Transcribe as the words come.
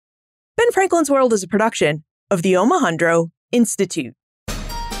Ben Franklin's World is a production of the Omohundro Institute.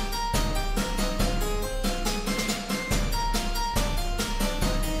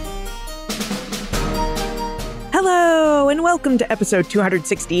 Hello, and welcome to episode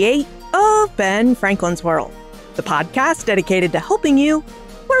 268 of Ben Franklin's World, the podcast dedicated to helping you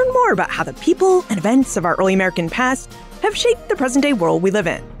learn more about how the people and events of our early American past have shaped the present-day world we live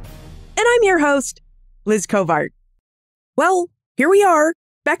in. And I'm your host, Liz Covart. Well, here we are,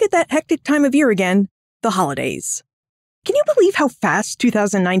 back at that hectic time of year again, the holidays. Can you believe how fast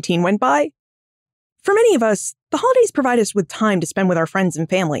 2019 went by? For many of us, the holidays provide us with time to spend with our friends and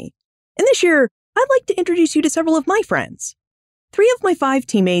family. And this year, I'd like to introduce you to several of my friends. 3 of my 5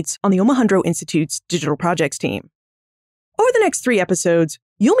 teammates on the Omohundro Institute's digital projects team. Over the next 3 episodes,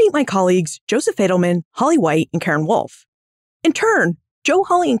 you'll meet my colleagues Joseph Edelman, Holly White, and Karen Wolf. In turn, Joe,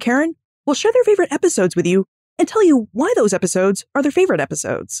 Holly, and Karen will share their favorite episodes with you and tell you why those episodes are their favorite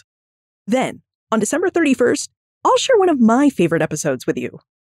episodes. Then, on December 31st, I'll share one of my favorite episodes with you.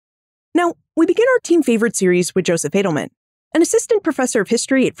 Now, we begin our team favorite series with Joseph Edelman, an assistant professor of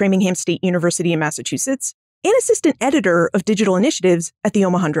history at Framingham State University in Massachusetts and assistant editor of digital initiatives at the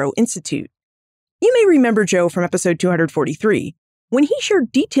Omohundro Institute. You may remember Joe from episode 243, when he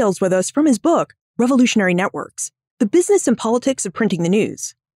shared details with us from his book, Revolutionary Networks, The Business and Politics of Printing the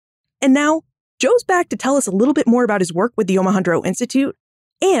News. And now, Joe's back to tell us a little bit more about his work with the Omohundro Institute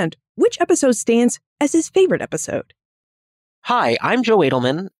and which episode stands as his favorite episode. Hi, I'm Joe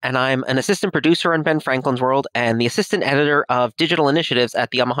Edelman, and I'm an assistant producer on Ben Franklin's World and the assistant editor of digital initiatives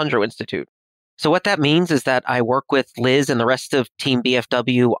at the Omohundro Institute. So what that means is that I work with Liz and the rest of Team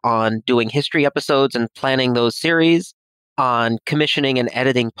BFW on doing history episodes and planning those series, on commissioning and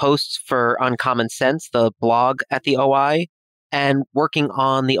editing posts for Uncommon Sense, the blog at the OI, and working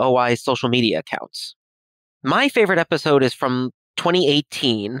on the OI's social media accounts. My favorite episode is from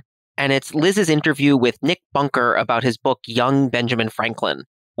 2018, and it's Liz's interview with Nick Bunker about his book, Young Benjamin Franklin,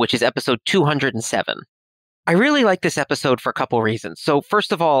 which is episode 207. I really like this episode for a couple reasons. So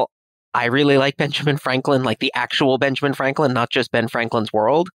first of all, I really like Benjamin Franklin, like the actual Benjamin Franklin, not just Ben Franklin's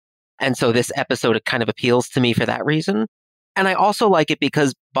World. And so this episode kind of appeals to me for that reason. And I also like it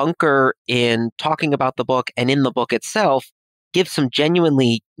because Bunker, in talking about the book and in the book itself, gives some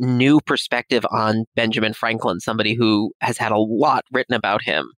genuinely new perspective on Benjamin Franklin, somebody who has had a lot written about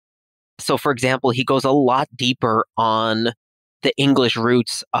him. So, for example, he goes a lot deeper on the English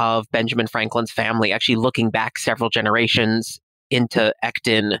roots of Benjamin Franklin's family, actually looking back several generations into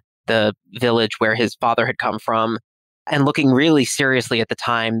Epstein, the village where his father had come from, and looking really seriously at the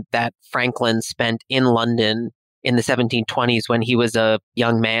time that Franklin spent in London in the 1720s when he was a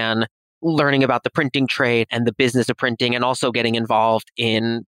young man, learning about the printing trade and the business of printing, and also getting involved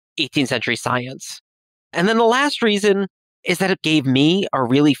in 18th century science. And then the last reason is that it gave me a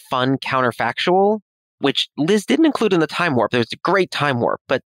really fun counterfactual, which Liz didn't include in the time warp. There's a great time warp.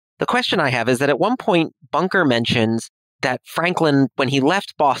 But the question I have is that at one point, Bunker mentions that Franklin, when he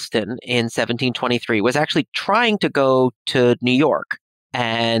left Boston in 1723, was actually trying to go to New York.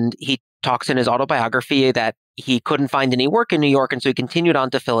 And he talks in his autobiography that he couldn't find any work in New York, and so he continued on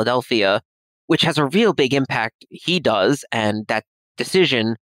to Philadelphia, which has a real big impact, he does, and that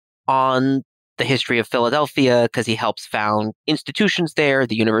decision on the history of Philadelphia, because he helps found institutions there,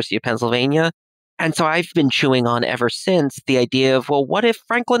 the University of Pennsylvania. And so I've been chewing on ever since the idea of, well, what if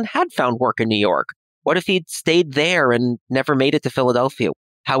Franklin had found work in New York? What if he'd stayed there and never made it to Philadelphia?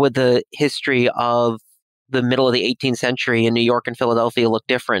 How would the history of the middle of the 18th century in New York and Philadelphia look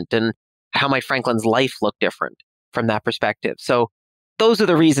different? And how might Franklin's life look different from that perspective? So those are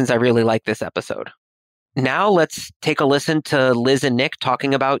the reasons I really like this episode. Now let's take a listen to Liz and Nick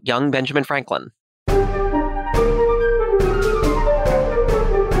talking about young Benjamin Franklin.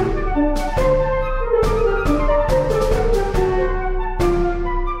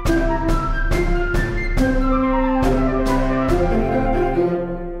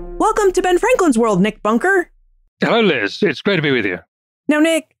 Welcome to Ben Franklin's World, Nick Bunker. Hello, Liz. It's great to be with you. Now,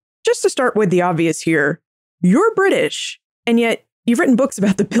 Nick, just to start with the obvious here, you're British, and yet you've written books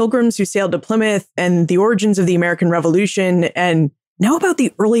about the Pilgrims who sailed to Plymouth and the origins of the American Revolution, and now about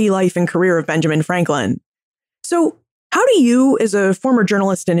the early life and career of Benjamin Franklin. So how do you, as a former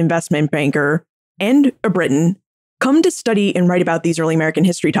journalist and investment banker, and a Briton, come to study and write about these early American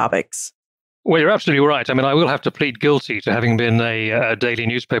history topics? Well, you're absolutely right. I mean, I will have to plead guilty to having been a daily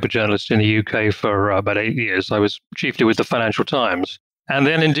newspaper journalist in the UK for about 8 years. I was chiefly with the Financial Times. And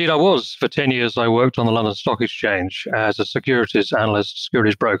then indeed I was. For 10 years, I worked on the London Stock Exchange as a securities analyst,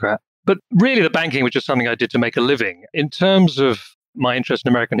 securities broker. But really, the banking was just something I did to make a living. In terms of my interest in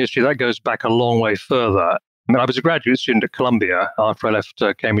American history, that goes back a long way further. I mean, I was a graduate student at Columbia after I left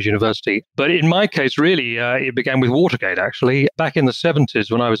Cambridge University. But in my case, really, it began with Watergate, actually. Back in the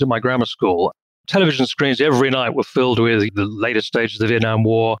 70s, when I was at my grammar school, television screens every night were filled with the latest stages of the Vietnam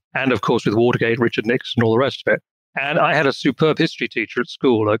War and, of course, with Watergate, Richard Nixon, and all the rest of it. And I had a superb history teacher at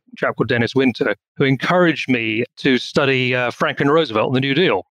school, a chap called Dennis Winter, who encouraged me to study Franklin Roosevelt and the New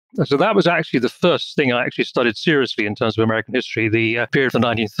Deal. So that was actually the first thing I actually studied seriously in terms of American history, the period of the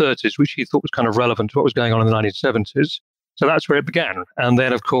 1930s, which he thought was kind of relevant to what was going on in the 1970s. So that's where it began. And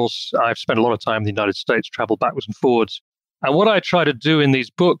then, of course, I've spent a lot of time in the United States, traveled backwards and forwards. And what I try to do in these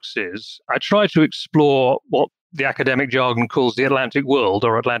books is I try to explore what the academic jargon calls the Atlantic world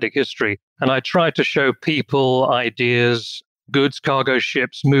or Atlantic history. And I try to show people, ideas, goods, cargo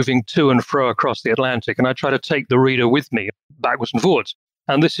ships moving to and fro across the Atlantic. And I try to take the reader with me backwards and forwards.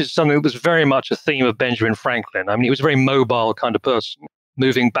 And this is something that was very much a theme of Benjamin Franklin. I mean, he was a very mobile kind of person,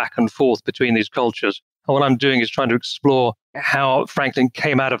 moving back and forth between these cultures. And what I'm doing is trying to explore how Franklin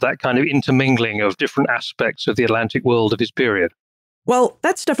came out of that kind of intermingling of different aspects of the Atlantic world of his period. Well,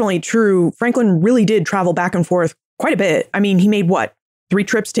 that's definitely true. Franklin really did travel back and forth quite a bit. I mean, he made 3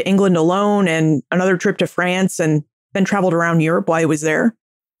 trips to England alone and another trip to France and then traveled around Europe while he was there?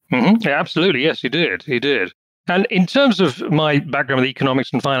 Mm-hmm. Yeah, absolutely. Yes, he did. He did. And in terms of my background with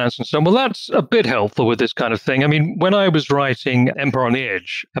economics and finance and so on, well, that's a bit helpful with this kind of thing. I mean, when I was writing Empire on the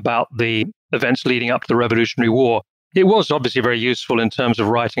Edge about the events leading up to the Revolutionary War, it was obviously very useful in terms of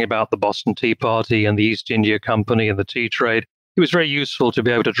writing about the Boston Tea Party and the East India Company and the tea trade. It was very useful to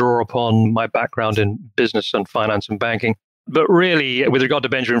be able to draw upon my background in business and finance and banking. But really, with regard to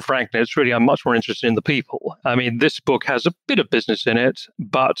Benjamin Franklin, I'm much more interested in the people. I mean, this book has a bit of business in it,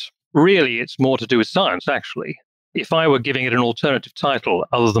 but really, it's more to do with science, actually. If I were giving it an alternative title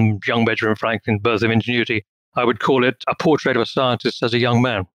other than Young Benjamin Franklin, Birth of Ingenuity, I would call it A Portrait of a Scientist as a Young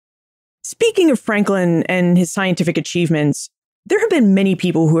Man. Speaking of Franklin and his scientific achievements, there have been many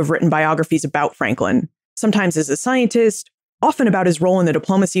people who have written biographies about Franklin, sometimes as a scientist, often about his role in the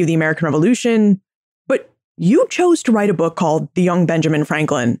diplomacy of the American Revolution. But you chose to write a book called The Young Benjamin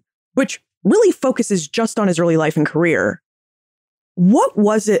Franklin, which really focuses just on his early life and career. What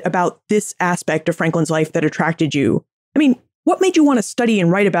was it about this aspect of Franklin's life that attracted you? I mean, what made you want to study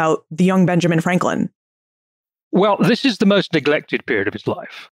and write about the young Benjamin Franklin? Well, this is the most neglected period of his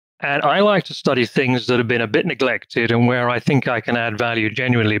life. And I like to study things that have been a bit neglected and where I think I can add value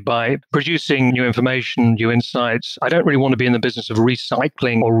genuinely by producing new information, new insights. I don't really want to be in the business of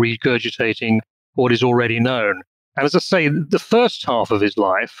recycling or regurgitating what is already known. And as I say, the first half of his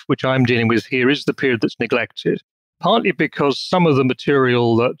life, which I'm dealing with here, is the period that's neglected. Partly because some of the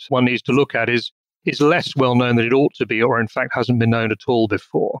material that one needs to look at is less well known than it ought to be, or in fact hasn't been known at all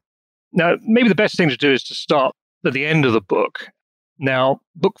before. Now, maybe the best thing to do is to start at the end of the book. Now,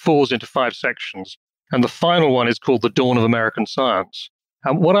 book falls into 5 sections, and the final one is called The Dawn of American Science.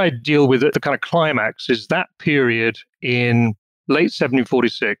 And what I deal with at the kind of climax is that period in late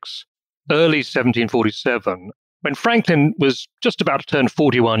 1746, early 1747, when Franklin was just about to turn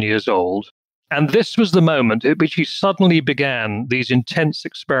 41 years old. And this was the moment at which he suddenly began these intense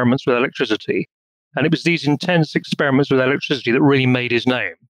experiments with electricity. And it was these intense experiments with electricity that really made his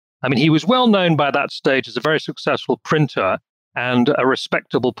name. I mean, he was well known by that stage as a very successful printer and a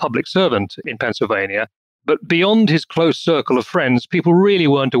respectable public servant in Pennsylvania. But beyond his close circle of friends, people really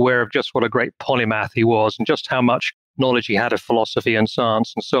weren't aware of just what a great polymath he was and just how much knowledge he had of philosophy and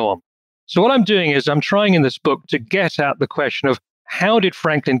science and so on. So what I'm doing is I'm trying in this book to get at the question of how did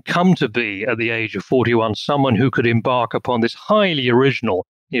Franklin come to be, at the age of 41, someone who could embark upon this highly original,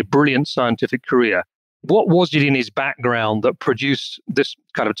 brilliant scientific career? What was it in his background that produced this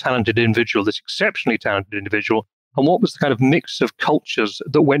kind of talented individual, this exceptionally talented individual? And what was the kind of mix of cultures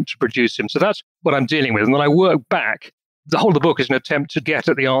that went to produce him? So that's what I'm dealing with. And then I work back. The whole of the book is an attempt to get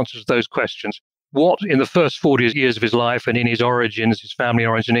at the answers to those questions. What, in the first 40 years of his life and in his origins, his family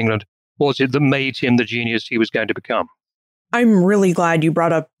origins in England, was it that made him the genius he was going to become? I'm really glad you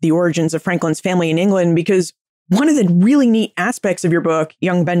brought up the origins of Franklin's family in England, because one of the really neat aspects of your book,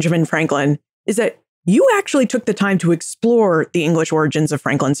 Young Benjamin Franklin, is that you actually took the time to explore the English origins of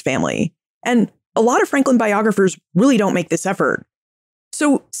Franklin's family. And a lot of Franklin biographers really don't make this effort.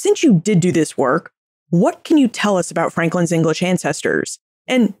 So since you did do this work, what can you tell us about Franklin's English ancestors?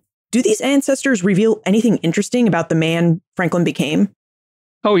 And do these ancestors reveal anything interesting about the man Franklin became?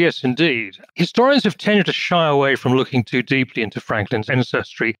 Oh, yes, indeed. Historians have tended to shy away from looking too deeply into Franklin's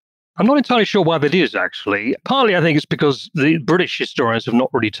ancestry. I'm not entirely sure why that is, actually. Partly, I think it's because the British historians have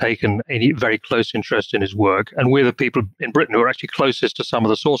not really taken any very close interest in his work, and we're the people in Britain who are actually closest to some of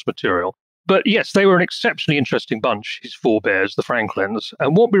the source material. But yes, they were an exceptionally interesting bunch, his forebears, the Franklins.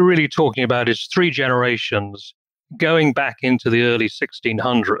 And what we're really talking about is 3 generations going back into the early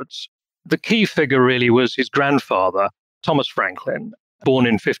 1600s. The key figure really was his grandfather, Thomas Franklin, born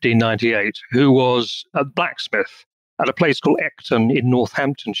in 1598, who was a blacksmith at a place called Ecton in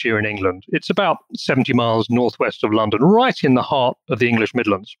Northamptonshire in England. It's about 70 miles northwest of London, right in the heart of the English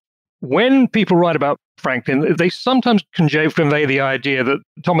Midlands. When people write about Franklin, they sometimes convey the idea that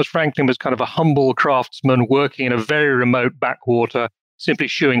Thomas Franklin was kind of a humble craftsman working in a very remote backwater, simply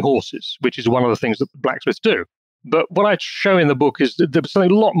shoeing horses, which is one of the things that blacksmiths do. But what I show in the book is that there was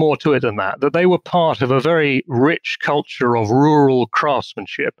something a lot more to it than that they were part of a very rich culture of rural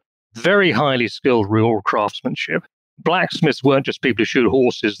craftsmanship, very highly skilled rural craftsmanship. Blacksmiths weren't just people who shoot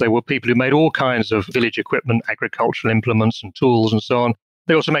horses, they were people who made all kinds of village equipment, agricultural implements and tools and so on.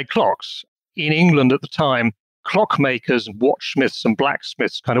 They also made clocks. In England at the time, clockmakers, watchsmiths and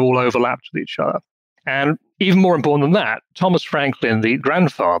blacksmiths kind of all overlapped with each other. And even more important than that, Thomas Franklin, the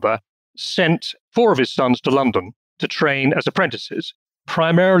grandfather, sent 4 of his sons to London to train as apprentices,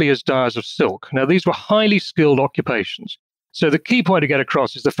 primarily as dyers of silk. Now, these were highly skilled occupations. So the key point to get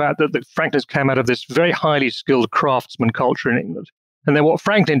across is the fact that the Franklins came out of this very highly skilled craftsman culture in England. And then what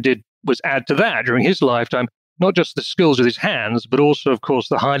Franklin did was add to that during his lifetime, not just the skills with his hands, but also, of course,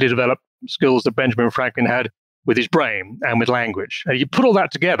 the highly developed skills that Benjamin Franklin had with his brain and with language. And you put all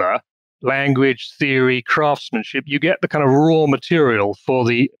that together, language, theory, craftsmanship, you get the kind of raw material for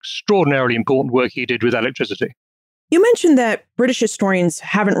the extraordinarily important work he did with electricity. You mentioned that British historians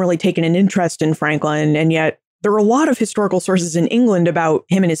haven't really taken an interest in Franklin, and yet there are a lot of historical sources in England about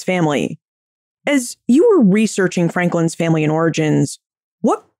him and his family. As you were researching Franklin's family and origins,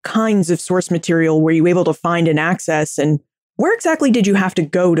 what kinds of source material were you able to find and access, and where exactly did you have to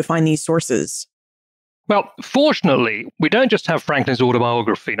go to find these sources? Well, fortunately, we don't just have Franklin's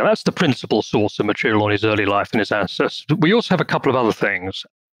autobiography. Now, that's the principal source of material on his early life and his ancestors. We also have a couple of other things.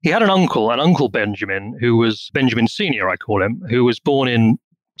 He had an uncle Benjamin, who was Benjamin Sr., I call him, who was born in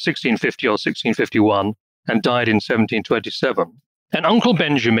 1650 or 1651 and died in 1727. And Uncle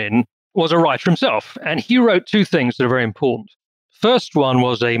Benjamin was a writer himself, and he wrote 2 things that are very important. First one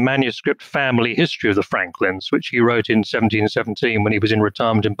was a manuscript family history of the Franklins, which he wrote in 1717 when he was in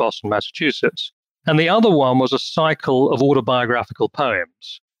retirement in Boston, Massachusetts. And the other one was a cycle of autobiographical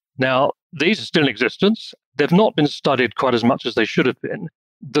poems. Now, these are still in existence. They've not been studied quite as much as they should have been.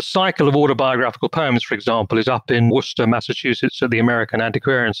 The cycle of autobiographical poems, for example, is up in Worcester, Massachusetts at the American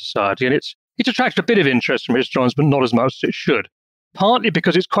Antiquarian Society, and it's attracted a bit of interest from historians, but not as much as it should, partly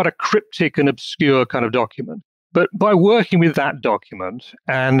because it's quite a cryptic and obscure kind of document. But by working with that document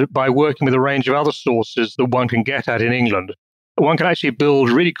and by working with a range of other sources that one can get at in England, one can actually build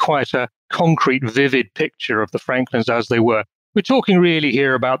really quite a concrete, vivid picture of the Franklins as they were. We're talking really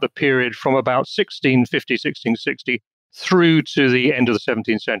here about the period from about 1650, 1660 through to the end of the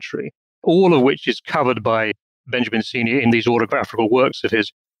 17th century, all of which is covered by Benjamin Sr. in these autobiographical works of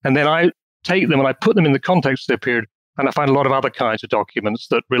his. And then I take them and I put them in the context of their period, and I find a lot of other kinds of documents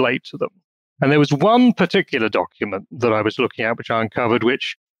that relate to them. And there was one particular document that I was looking at, which I uncovered,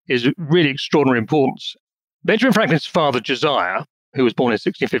 which is really extraordinary importance. Benjamin Franklin's father, Josiah, who was born in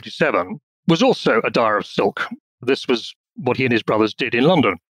 1657, was also a dyer of silk. This was what he and his brothers did in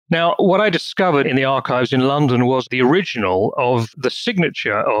London. Now, what I discovered in the archives in London was the original of the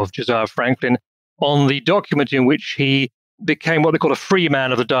signature of Josiah Franklin on the document in which he became what they call a free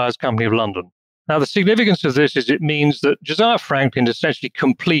man of the Dyers' Company of London. Now, the significance of this is it means that Josiah Franklin essentially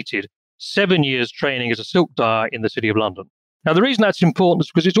completed 7 years training as a silk dyer in the City of London. Now, the reason that's important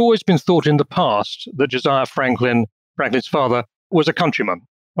is because it's always been thought in the past that Josiah Franklin, Franklin's father, was a countryman.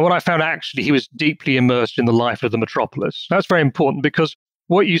 And what I found actually, he was deeply immersed in the life of the metropolis. That's very important because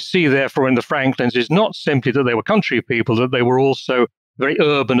what you see, therefore, in the Franklins is not simply that they were country people, that they were also very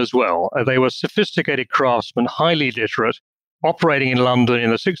urban as well. They were sophisticated craftsmen, highly literate, operating in London in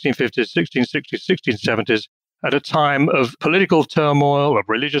the 1650s, 1660s, 1670s, at a time of political turmoil, of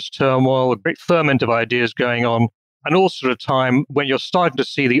religious turmoil, a great ferment of ideas going on, and also at a time when you're starting to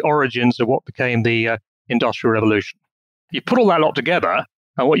see the origins of what became the Industrial Revolution. You put all that lot together,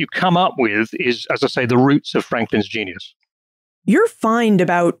 and what you come up with is, as I say, the roots of Franklin's genius. Your find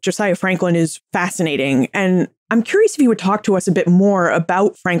about Josiah Franklin is fascinating, and I'm curious if you would talk to us a bit more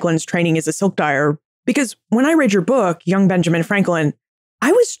about Franklin's training as a silk dyer, because when I read your book, Young Benjamin Franklin,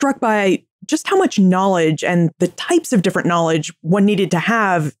 I was struck by just how much knowledge and the types of different knowledge one needed to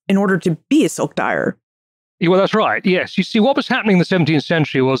have in order to be a silk dyer. Yeah, well, that's right. Yes. You see, what was happening in the 17th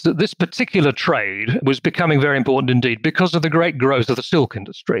century was that this particular trade was becoming very important indeed because of the great growth of the silk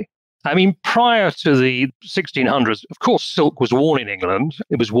industry. I mean, prior to the 1600s, of course, silk was worn in England.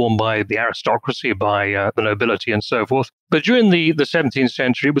 It was worn by the aristocracy, by the nobility and so forth. But during the 17th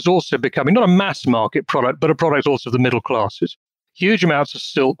century, it was also becoming not a mass market product, but a product also of the middle classes. Huge amounts of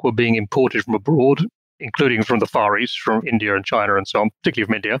silk were being imported from abroad, including from the Far East, from India and China and so on, particularly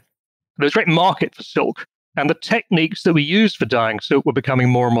from India. There was a great market for silk, and the techniques that we used for dyeing silk were becoming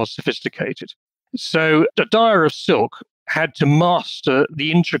more and more sophisticated. So the dyer of silk had to master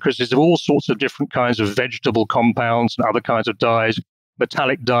the intricacies of all sorts of different kinds of vegetable compounds and other kinds of dyes,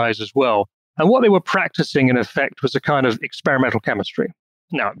 metallic dyes as well. And what they were practicing, in effect, was a kind of experimental chemistry.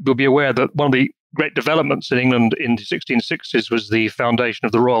 Now, you'll be aware that one of the great developments in England in the 1660s was the foundation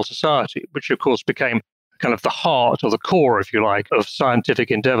of the Royal Society, which, of course, became kind of the heart or the core, if you like, of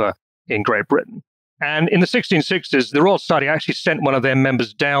scientific endeavour in Great Britain. And in the 1660s, the Royal Society actually sent one of their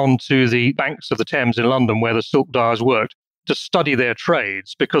members down to the banks of the Thames in London, where the silk dyers worked, to study their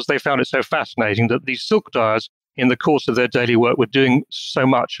trades, because they found it so fascinating that these silk dyers, in the course of their daily work, were doing so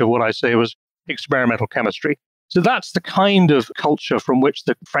much of what I say was experimental chemistry. So that's the kind of culture from which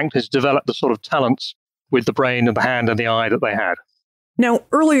the Franklins developed the sort of talents with the brain and the hand and the eye that they had. Now,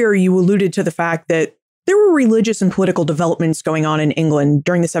 earlier you alluded to the fact that there were religious and political developments going on in England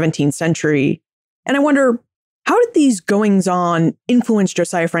during the 17th century. And I wonder, how did these goings-on influence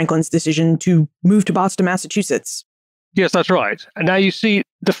Josiah Franklin's decision to move to Boston, Massachusetts? Yes, that's right. And now you see,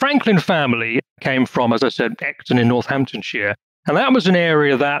 the Franklin family came from, as I said, Epstein in Northamptonshire. And that was an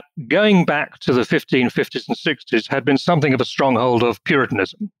area that, going back to the 1550s and 60s, had been something of a stronghold of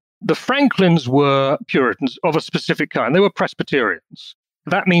Puritanism. The Franklins were Puritans of a specific kind. They were Presbyterians.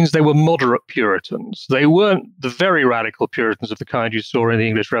 That means they were moderate Puritans. They weren't the very radical Puritans of the kind you saw in the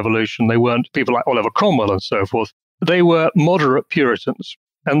English Revolution. They weren't people like Oliver Cromwell and so forth. They were moderate Puritans.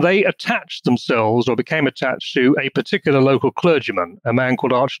 And they attached themselves, or became attached to, a particular local clergyman, a man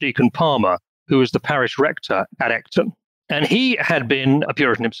called Archdeacon Palmer, who was the parish rector at Ecton. And he had been a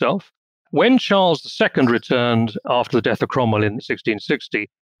Puritan himself. When Charles II returned after the death of Cromwell in 1660,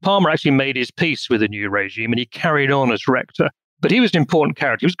 Palmer actually made his peace with the new regime, and he carried on as rector. But he was an important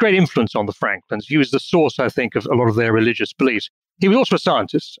character. He was a great influence on the Franklins. He was the source, I think, of a lot of their religious beliefs. He was also a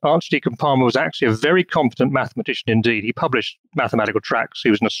scientist. Archdeacon Palmer was actually a very competent mathematician indeed. He published mathematical tracts. He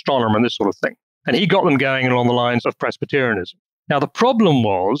was an astronomer and this sort of thing. And he got them going along the lines of Presbyterianism. Now, the problem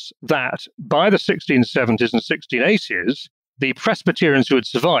was that by the 1670s and 1680s, the Presbyterians who had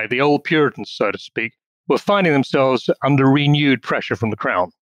survived, the old Puritans, so to speak, were finding themselves under renewed pressure from the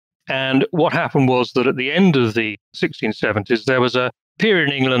Crown. And what happened was that at the end of the 1670s, there was a period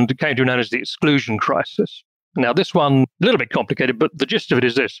in England that came to be known as the Exclusion Crisis. Now, this one, a little bit complicated, but the gist of it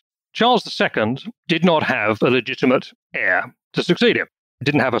is this. Charles II did not have a legitimate heir to succeed him. He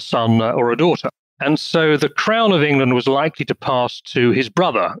didn't have a son or a daughter. And so the crown of England was likely to pass to his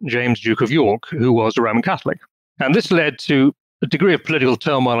brother, James, Duke of York, who was a Roman Catholic. And this led to a degree of political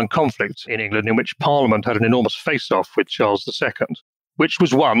turmoil and conflict in England, in which Parliament had an enormous face-off with Charles II, which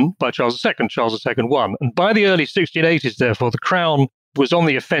was won by Charles II. Charles II won. And by the early 1680s, therefore, the crown was on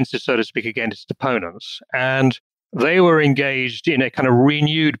the offensive, so to speak, against its opponents. And they were engaged in a kind of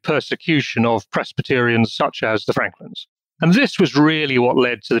renewed persecution of Presbyterians such as the Franklins. And this was really what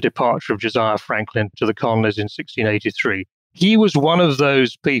led to the departure of Josiah Franklin to the colonies in 1683. He was one of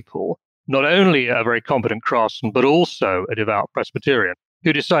those people, not only a very competent craftsman, but also a devout Presbyterian,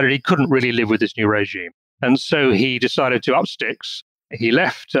 who decided he couldn't really live with this new regime. And so he decided to up sticks. He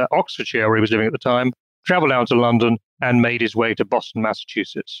left Oxfordshire, where he was living at the time, traveled down to London, and made his way to Boston,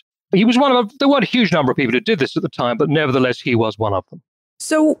 Massachusetts. He was there weren't a huge number of people who did this at the time, but nevertheless, he was one of them.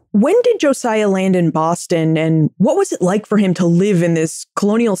 So when did Josiah land in Boston, and what was it like for him to live in this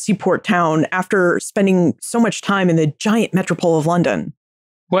colonial seaport town after spending so much time in the giant metropole of London?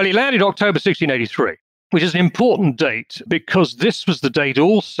 Well, he landed October 1683, which is an important date because this was the date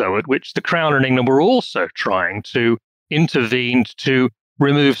also at which the Crown and England were also trying to intervene to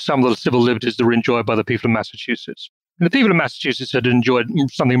remove some of the civil liberties that were enjoyed by the people of Massachusetts. And the people of Massachusetts had enjoyed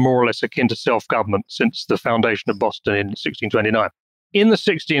something more or less akin to self-government since the foundation of Boston in 1629. In the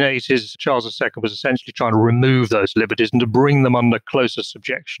 1680s, Charles II was essentially trying to remove those liberties and to bring them under closer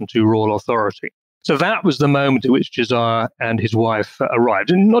subjection to royal authority. So that was the moment at which Josiah and his wife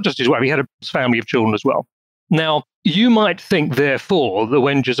arrived. And not just his wife, he had a family of children as well. Now, you might think, therefore, that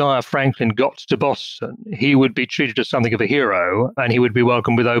when Josiah Franklin got to Boston, he would be treated as something of a hero and he would be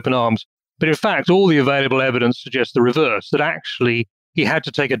welcomed with open arms. But in fact, all the available evidence suggests the reverse, that actually he had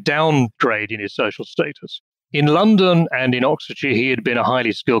to take a downgrade in his social status. In London and in Oxfordshire, he had been a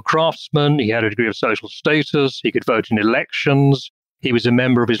highly skilled craftsman. He had a degree of social status. He could vote in elections. He was a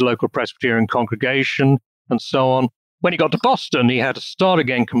member of his local Presbyterian congregation and so on. When he got to Boston, he had to start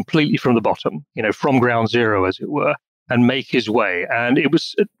again completely from the bottom, from ground zero, as it were, and make his way. And it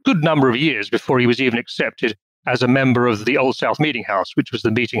was a good number of years before he was even accepted as a member of the Old South Meeting House, which was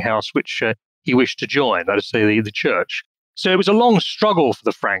the meeting house which he wished to join, that is to say, the church. So it was a long struggle for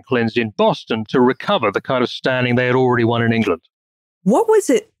the Franklins in Boston to recover the kind of standing they had already won in England. What was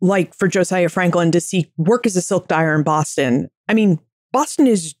it like for Josiah Franklin to seek work as a silk dyer in Boston? I mean, Boston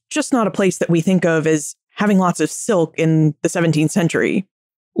is just not a place that we think of as having lots of silk in the 17th century.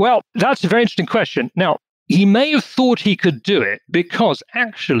 Well, that's a very interesting question. Now, he may have thought he could do it because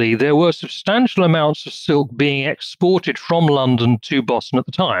actually there were substantial amounts of silk being exported from London to Boston at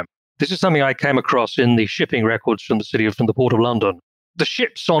the time. This is something I came across in the shipping records from the Port of London. The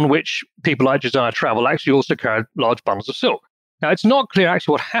ships on which people like Josiah traveled actually also carried large bundles of silk. Now, it's not clear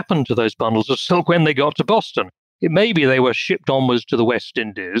actually what happened to those bundles of silk when they got to Boston. It may be they were shipped onwards to the West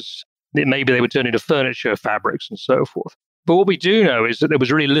Indies. It may be they were turned into furniture, fabrics, and so forth. But what we do know is that there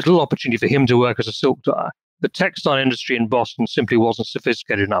was really little opportunity for him to work as a silk dyer. The textile industry in Boston simply wasn't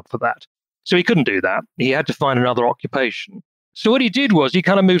sophisticated enough for that. So he couldn't do that. He had to find another occupation. So what he did was he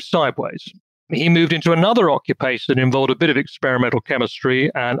kind of moved sideways. He moved into another occupation that involved a bit of experimental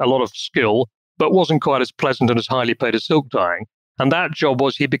chemistry and a lot of skill, but wasn't quite as pleasant and as highly paid as silk dyeing. And that job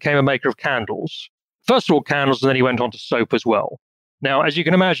was he became a maker of candles. First of all, candles, and then he went on to soap as well. Now, as you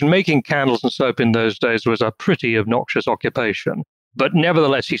can imagine, making candles and soap in those days was a pretty obnoxious occupation. But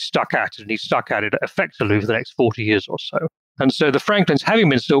nevertheless, he stuck at it, and he stuck at it effectively for the next 40 years or so. And so the Franklins, having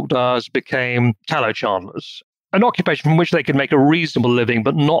been silk dyers, became tallow chandlers, an occupation from which they could make a reasonable living,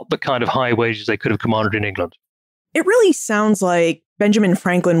 but not the kind of high wages they could have commanded in England. It really sounds like Benjamin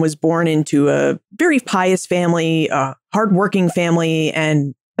Franklin was born into a very pious family, a hardworking family,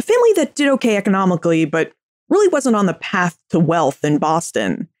 and a family that did okay economically, but really wasn't on the path to wealth in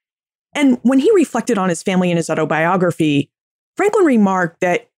Boston. And when he reflected on his family in his autobiography, Franklin remarked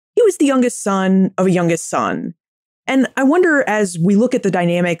that he was the youngest son of a youngest son. And I wonder, as we look at the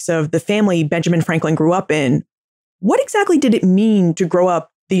dynamics of the family Benjamin Franklin grew up in, what exactly did it mean to grow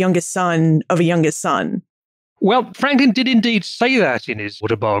up the youngest son of a youngest son? Well, Franklin did indeed say that in his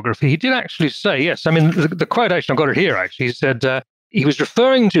autobiography. He did actually say, yes. I mean, the quotation, I've got it here, actually. He said he was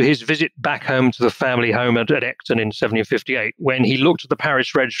referring to his visit back home to the family home at Epstein in 1758, when he looked at the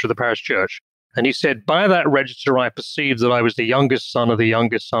parish register of the parish church. And he said, by that register, I perceived that I was the youngest son of the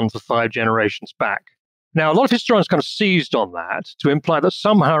youngest son for 5 generations back. Now, a lot of historians kind of seized on that to imply that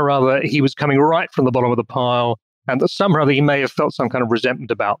somehow or other he was coming right from the bottom of the pile, and that somehow or other he may have felt some kind of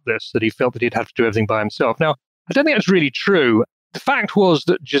resentment about this, that he felt that he'd have to do everything by himself. Now, I don't think that's really true. The fact was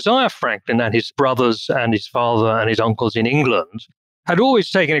that Josiah Franklin and his brothers and his father and his uncles in England had always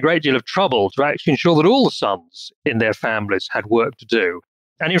taken a great deal of trouble to actually ensure that all the sons in their families had work to do.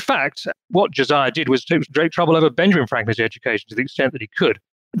 And in fact, what Josiah did was take great trouble over Benjamin Franklin's education to the extent that he could.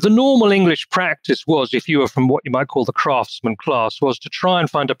 The normal English practice was, if you were from what you might call the craftsman class, was to try and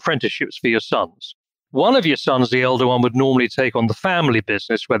find apprenticeships for your sons. One of your sons, the elder one, would normally take on the family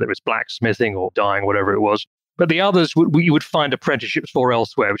business, whether it was blacksmithing or dyeing, whatever it was. But the others you would find apprenticeships for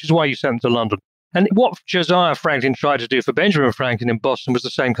elsewhere, which is why you sent them to London. And what Josiah Franklin tried to do for Benjamin Franklin in Boston was the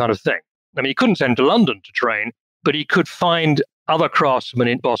same kind of thing. I mean, he couldn't send him to London to train, but he could find other craftsmen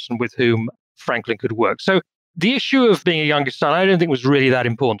in Boston with whom Franklin could work. So the issue of being a youngest son, I don't think was really that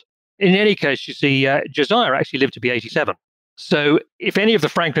important. In any case, you see, Josiah actually lived to be 87. So if any of the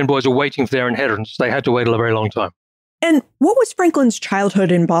Franklin boys were waiting for their inheritance, they had to wait a very long time. And what was Franklin's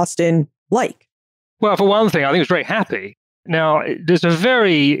childhood in Boston like? Well, for one thing, I think he was very happy. Now, there's a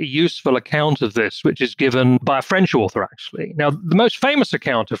very useful account of this, which is given by a French author, actually. Now, the most famous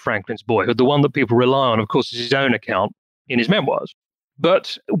account of Franklin's boyhood, the one that people rely on, of course, is his own account in his memoirs.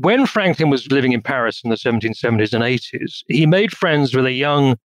 But when Franklin was living in Paris in the 1770s and 80s, he made friends with a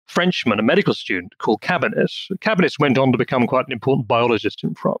young Frenchman, a medical student called Cabanis. Cabanis went on to become quite an important biologist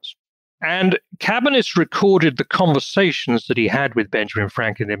in France. And Cabanis recorded the conversations that he had with Benjamin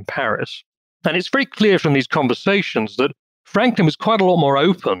Franklin in Paris. And it's very clear from these conversations that Franklin was quite a lot more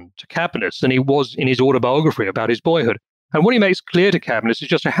open to Cabanis than he was in his autobiography about his boyhood. And what he makes clear to Cabanis is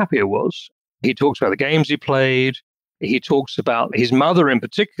just how happy he was. He talks about the games he played. He talks about his mother in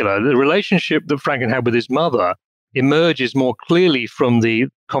particular. The relationship that Franklin had with his mother emerges more clearly from the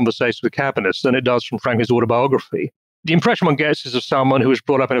conversation with Cabanis than it does from Franklin's autobiography. The impression one gets is of someone who was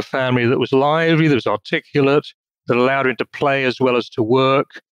brought up in a family that was lively, that was articulate, that allowed him to play as well as to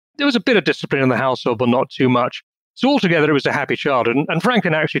work. There was a bit of discipline in the household, but not too much. So altogether, it was a happy childhood. And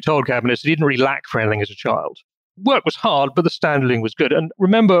Franklin actually told Cabanis that he didn't really lack for anything as a child. Work was hard, but the standard of living was good. And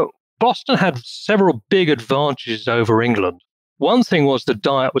remember, Boston had several big advantages over England. One thing was the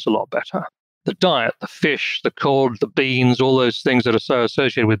diet was a lot better. the diet, the fish, the cod, the beans, all those things that are so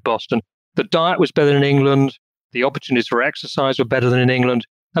associated with Boston. The diet was better than England. The opportunities for exercise were better than in England.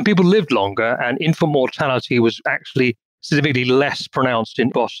 And people lived longer, and infant mortality was actually significantly less pronounced in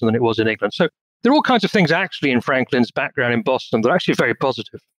Boston than it was in England. So there are all kinds of things actually in Franklin's background in Boston that are actually very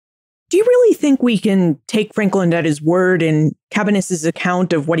positive. Do you really think we can take Franklin at his word in Cabinet's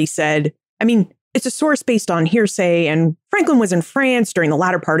account of what he said? I mean, it's a source based on hearsay, and Franklin was in France during the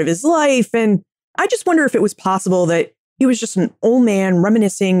latter part of his life, and I just wonder if it was possible that he was just an old man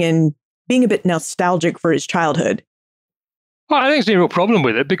reminiscing and being a bit nostalgic for his childhood. Well, I think there's a real problem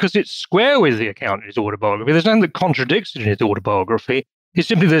with it because it's square with the account in his autobiography. There's nothing that contradicts it in his autobiography. It's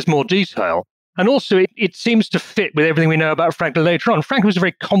simply there's more detail. And also, it seems to fit with everything we know about Franklin later on. Franklin was a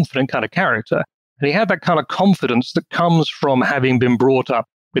very confident kind of character, and he had that kind of confidence that comes from having been brought up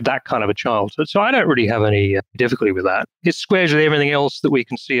with that kind of a childhood. So I don't really have any difficulty with that. It squares with everything else that we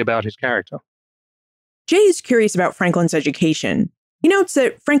can see about his character. Jay is curious about Franklin's education. He notes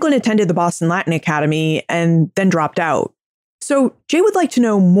that Franklin attended the Boston Latin Academy and then dropped out. So Jay would like to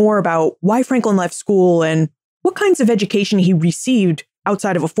know more about why Franklin left school and what kinds of education he received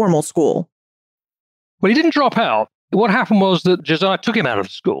outside of a formal school. Well, he didn't drop out. What happened was that Josiah took him out of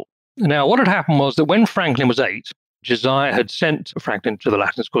school. Now, what had happened was that when Franklin was 8, Josiah had sent Franklin to the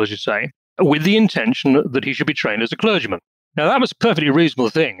Latin school, as you say, with the intention that he should be trained as a clergyman. Now, that was a perfectly reasonable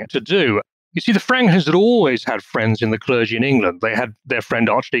thing to do. You see, the Franklins had always had friends in the clergy in England. They had their friend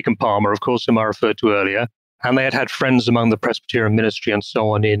Archdeacon Palmer, of course, whom I referred to earlier, and they had had friends among the Presbyterian ministry and so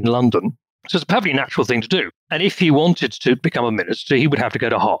on in London. So it's a perfectly natural thing to do. And if he wanted to become a minister, he would have to go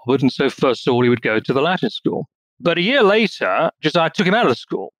to Harvard. And so first of all, he would go to the Latin school. But a year later, Josiah took him out of the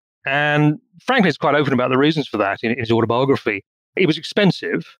school. And Franklin's quite open about the reasons for that in his autobiography. It was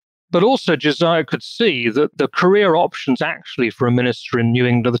expensive, but also Josiah could see that the career options actually for a minister in New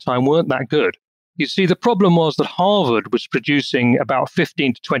England at the time weren't that good. You see, the problem was that Harvard was producing about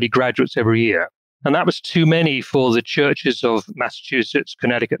 15 to 20 graduates every year. And that was too many for the churches of Massachusetts,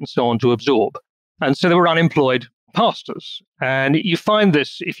 Connecticut, and so on to absorb. And so there were unemployed pastors. And you find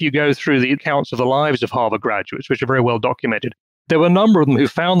this if you go through the accounts of the lives of Harvard graduates, which are very well documented. There were a number of them who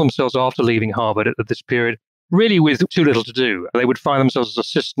found themselves after leaving Harvard at this period really with too little to do. They would find themselves as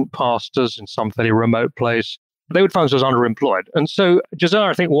assistant pastors in some fairly remote place. They would find themselves underemployed. And so Josiah,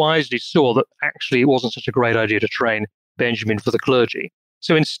 I think, wisely saw that actually it wasn't such a great idea to train Benjamin for the clergy.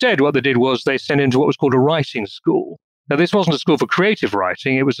 So instead, what they did was they sent him to what was called a writing school. Now, this wasn't a school for creative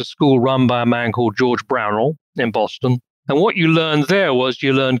writing. It was a school run by a man called George Brownell in Boston. And what you learned there was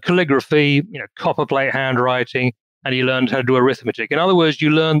you learned calligraphy, copperplate handwriting, and you learned how to do arithmetic. In other words,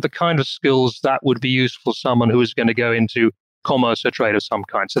 you learned the kind of skills that would be useful for someone who was going to go into commerce or trade of some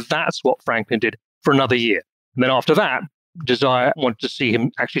kind. So that's what Franklin did for another year. And then after that, Josiah wanted to see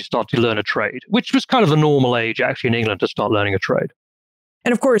him actually start to learn a trade, which was kind of the normal age actually in England to start learning a trade.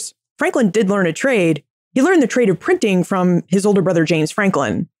 And of course, Franklin did learn a trade. He learned the trade of printing from his older brother, James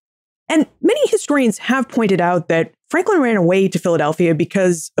Franklin. And many historians have pointed out that Franklin ran away to Philadelphia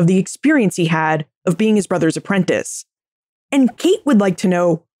because of the experience he had of being his brother's apprentice. And Kate would like to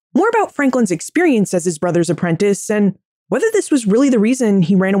know more about Franklin's experience as his brother's apprentice and whether this was really the reason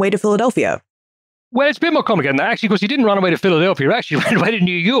he ran away to Philadelphia. Well, it's a bit more complicated than that, actually, because he didn't run away to Philadelphia. He actually ran away to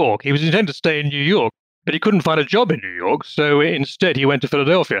New York. He was intended to stay in New York, but he couldn't find a job in New York. So instead, he went to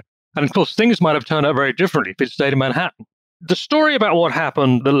Philadelphia. And of course, things might have turned out very differently if he'd stayed in Manhattan. The story about what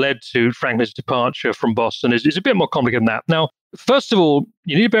happened that led to Franklin's departure from Boston is a bit more complicated than that. Now, first of all,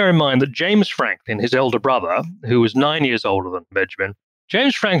 you need to bear in mind that James Franklin, his elder brother, who was 9 years older than Benjamin,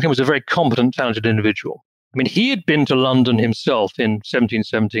 James Franklin was a very competent, talented individual. I mean, he had been to London himself in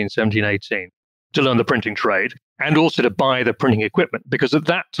 1717, 1718 to learn the printing trade and also to buy the printing equipment, because at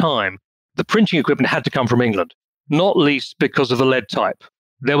that time, the printing equipment had to come from England, not least because of the lead type.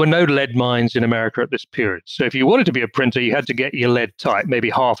 There were no lead mines in America at this period. So if you wanted to be a printer, you had to get your lead type, maybe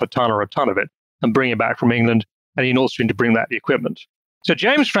half a ton or a ton of it, and bring it back from England. And you also need to bring back the equipment. So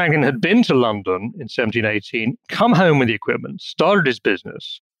James Franklin had been to London in 1718, come home with the equipment, started his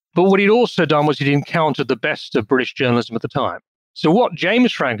business. But what he'd also done was he'd encountered the best of British journalism at the time. So what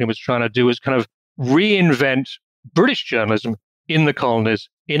James Franklin was trying to do was kind of reinvent British journalism in the colonies,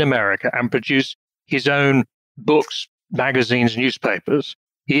 in America, and produce his own books, magazines, newspapers.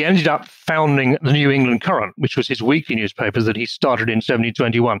 He ended up founding the New England Courant, which was his weekly newspaper that he started in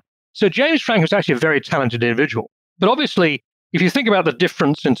 1721. So James Franklin was actually a very talented individual. But obviously, if you think about the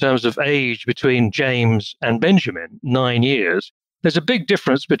difference in terms of age between James and Benjamin, 9 years, there's a big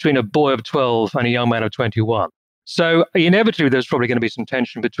difference between a boy of 12 and a young man of 21. So inevitably, there's probably going to be some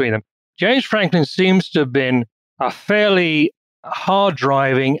tension between them. James Franklin seems to have been a fairly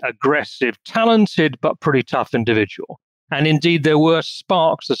hard-driving, aggressive, talented, but pretty tough individual. And indeed, there were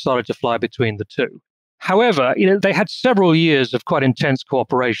sparks that started to fly between the two. However, they had several years of quite intense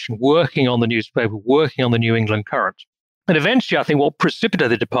cooperation, working on the newspaper, working on the New England Current. And eventually, I think what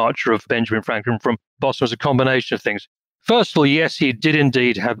precipitated the departure of Benjamin Franklin from Boston was a combination of things. First of all, yes, he did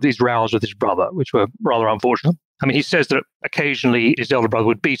indeed have these rows with his brother, which were rather unfortunate. I mean, he says that occasionally his elder brother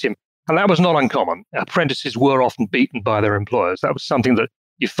would beat him, and that was not uncommon. Apprentices were often beaten by their employers. That was something that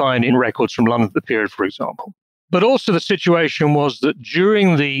you find in records from London at the period, for example. But also the situation was that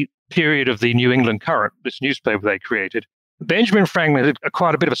during the period of the New England Current, this newspaper they created, Benjamin Franklin had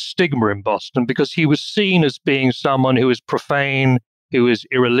acquired a bit of a stigma in Boston because he was seen as being someone who was profane, who was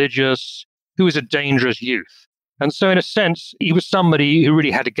irreligious, who was a dangerous youth. And so in a sense, he was somebody who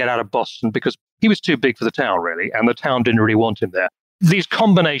really had to get out of Boston because he was too big for the town, really, and the town didn't really want him there. These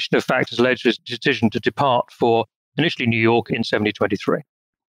combination of factors led to his decision to depart for initially New York in 1723.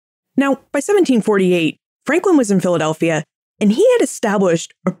 Now, by 1748, Franklin was in Philadelphia, and he had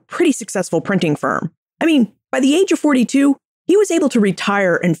established a pretty successful printing firm. I mean, by the age of 42, he was able to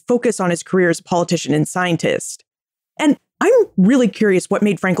retire and focus on his career as a politician and scientist. And I'm really curious what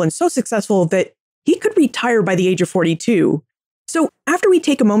made Franklin so successful that he could retire by the age of 42. So after we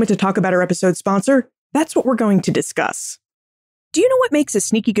take a moment to talk about our episode sponsor, that's what we're going to discuss. Do you know what makes a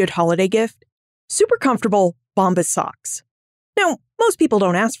sneaky good holiday gift? Super comfortable Bombas socks. Now, most people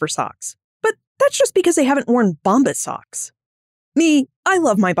don't ask for socks, but that's just because they haven't worn Bombas socks. Me, I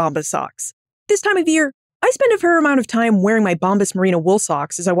love my Bombas socks. This time of year, I spend a fair amount of time wearing my Bombas Merino wool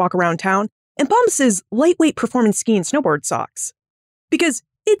socks as I walk around town and Bombas' lightweight performance ski and snowboard socks. Because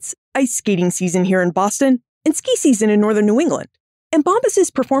it's ice skating season here in Boston and ski season in northern New England. And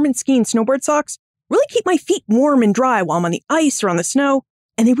Bombas' performance ski and snowboard socks really keep my feet warm and dry while I'm on the ice or on the snow,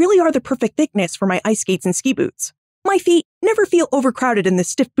 and they really are the perfect thickness for my ice skates and ski boots. My feet never feel overcrowded in the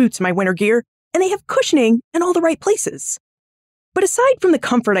stiff boots in my winter gear, and they have cushioning in all the right places. But aside from the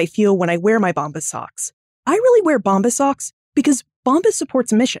comfort I feel when I wear my Bombas socks, I really wear Bombas socks because Bombas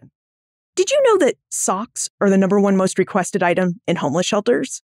supports a mission. Did you know that socks are the #1 most requested item in homeless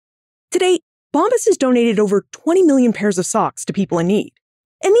shelters? Today, Bombas has donated over 20 million pairs of socks to people in need.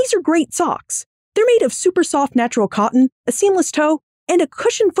 And these are great socks. They're made of super soft natural cotton, a seamless toe, and a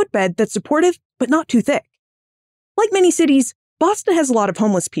cushioned footbed that's supportive but not too thick. Like many cities, Boston has a lot of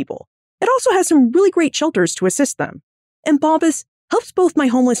homeless people. It also has some really great shelters to assist them. And Bombas helps both my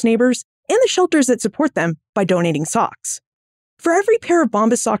homeless neighbors and the shelters that support them by donating socks. For every pair of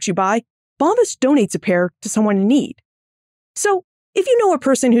Bombas socks you buy, Bombas donates a pair to someone in need. So, if you know a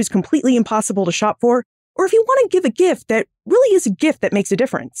person who's completely impossible to shop for, or if you want to give a gift that really is a gift that makes a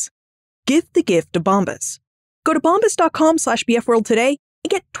difference, give the gift of Bombas. Go to bombas.com/BFWorld today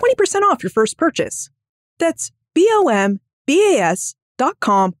and get 20% off your first purchase. That's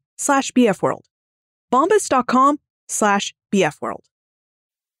BOMBAS.com/BFWorld. Bombas.com/BFWorld.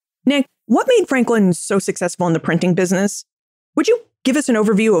 Nick, what made Franklin so successful in the printing business? Would you give us an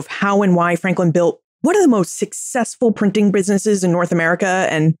overview of how and why Franklin built one of the most successful printing businesses in North America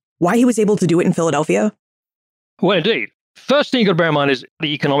and why he was able to do it in Philadelphia? Well, indeed. First thing you've got to bear in mind is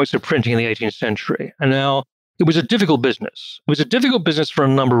the economics of printing in the 18th century. And now, it was a difficult business. It was a difficult business for a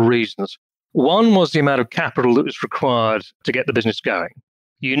number of reasons. One was the amount of capital that was required to get the business going.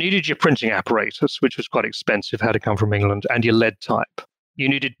 You needed your printing apparatus, which was quite expensive, had to come from England, and your lead type. You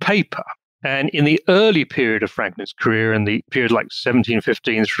needed paper. And in the early period of Franklin's career, in the period like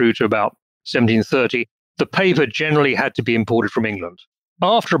 1715 through to about 1730, the paper generally had to be imported from England.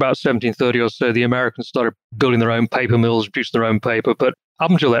 After about 1730 or so, the Americans started building their own paper mills, producing their own paper, but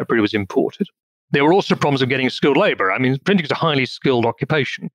up until that period it was imported. There were also problems of getting skilled labor. I mean, printing is a highly skilled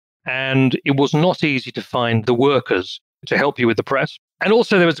occupation, and it was not easy to find the workers to help you with the press. And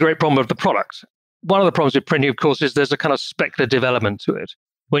also there was the great problem of the product. One of the problems with printing, of course, is there's a kind of speculative element to it.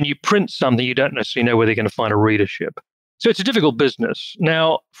 When you print something, you don't necessarily know whether you're going to find a readership. So it's a difficult business.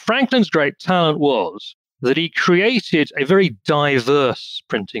 Now, Franklin's great talent was that he created a very diverse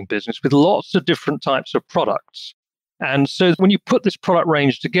printing business with lots of different types of products. And so when you put this product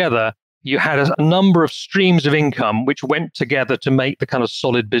range together, you had a number of streams of income which went together to make the kind of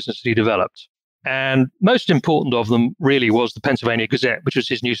solid business that he developed. And most important of them really was the Pennsylvania Gazette, which was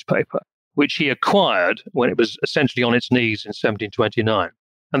his newspaper, which he acquired when it was essentially on its knees in 1729.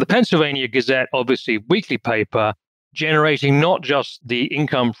 And the Pennsylvania Gazette, obviously weekly paper, generating not just the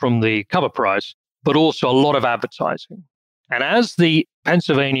income from the cover price, but also a lot of advertising. And as the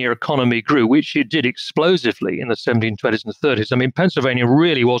Pennsylvania economy grew, which it did explosively in the 1720s and 30s, I mean, Pennsylvania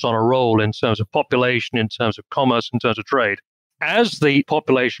really was on a roll in terms of population, in terms of commerce, in terms of trade. as the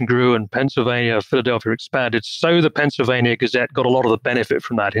population grew and Pennsylvania, Philadelphia expanded, so the Pennsylvania Gazette got a lot of the benefit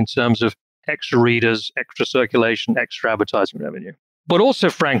from that in terms of extra readers, extra circulation, extra advertising revenue. What also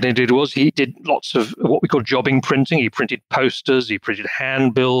Franklin did was he did lots of what we call jobbing printing. He printed posters, he printed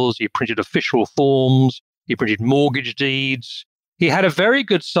handbills, he printed official forms, he printed mortgage deeds. He had a very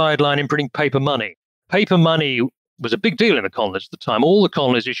good sideline in printing paper money. Paper money was a big deal in the colonies at the time. All the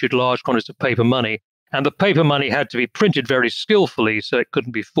colonies issued large quantities of paper money, and the paper money had to be printed very skillfully so it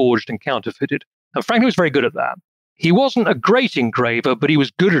couldn't be forged and counterfeited. And Franklin was very good at that. He wasn't a great engraver, but he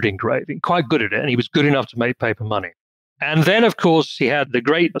was good at engraving, quite good at it, and he was good enough to make paper money. And then, of course, he had the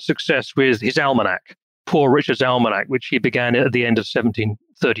great success with his almanac, Poor Richard's Almanac, which he began at the end of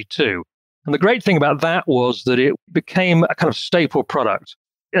 1732. And the great thing about that was that it became a kind of staple product.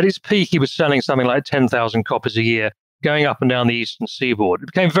 At its peak, he was selling something like 10,000 copies a year, going up and down the eastern seaboard. It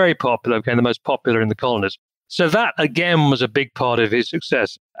became very popular, became the most popular in the colonies. So that, again, was a big part of his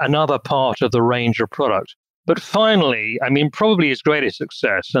success, another part of the Ranger product. But finally, I mean, probably his greatest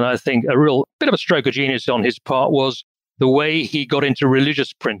success, and I think a real bit of a stroke of genius on his part, was the way he got into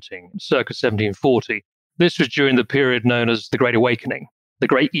religious printing circa 1740. This was during the period known as the Great Awakening. The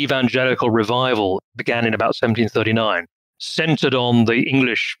Great Evangelical Revival began in about 1739, centered on the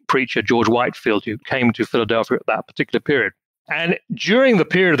English preacher George Whitefield, who came to Philadelphia at that particular period. And during the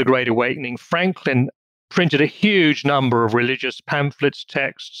period of the Great Awakening, Franklin printed a huge number of religious pamphlets,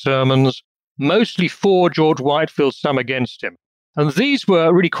 texts, sermons, mostly for George Whitefield, some against him. And these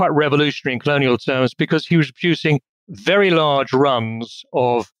were really quite revolutionary in colonial terms because he was producing very large runs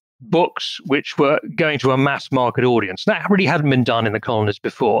of books which were going to a mass market audience. That really hadn't been done in the colonies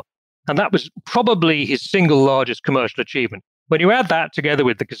before. And that was probably his single largest commercial achievement. When you add that together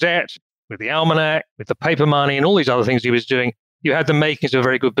with the Gazette, with the Almanac, with the paper money and all these other things he was doing, you had the makings of a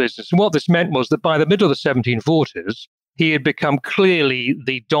very good business. And what this meant was that by the middle of the 1740s, he had become clearly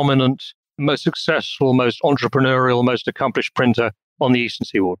the dominant, most successful, most entrepreneurial, most accomplished printer on the eastern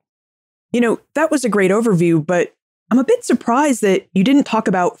seaboard. You know, that was a great overview, but I'm a bit surprised that you didn't talk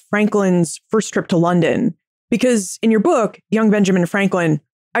about Franklin's first trip to London, because in your book, Young Benjamin Franklin,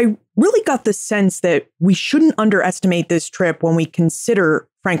 I really got the sense that we shouldn't underestimate this trip when we consider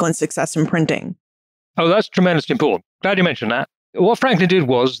Franklin's success in printing. Oh, that's tremendously important. Glad you mentioned that. What Franklin did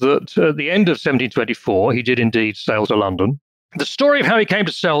was that at the end of 1724, he did indeed sail to London. The story of how he came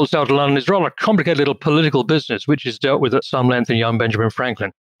to sail to London is rather a complicated little political business, which is dealt with at some length in Young Benjamin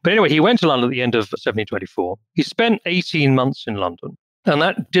Franklin. But anyway, he went to London at the end of 1724. He spent 18 months in London, and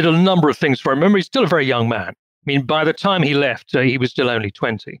that did a number of things for him. Remember, he's still a very young man. I mean, by the time he left, he was still only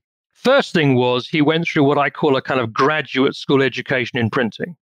 20. First thing was he went through what I call a kind of graduate school education in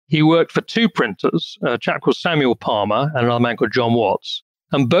printing. He worked for two printers, a chap called Samuel Palmer and another man called John Watts.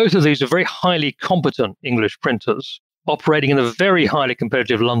 And both of these are very highly competent English printers operating in a very highly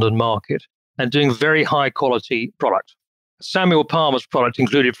competitive London market and doing very high quality product. Samuel Palmer's product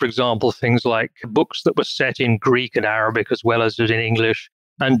included, for example, things like books that were set in Greek and Arabic as well as in English.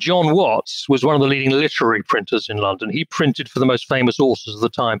 And John Watts was one of the leading literary printers in London. He printed for the most famous authors of the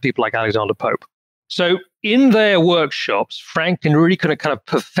time, people like Alexander Pope. So in their workshops, Franklin really could kind of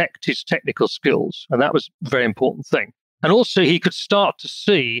perfect his technical skills. And that was a very important thing. And also he could start to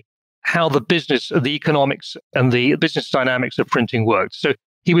see how the business, the economics and the business dynamics of printing worked. So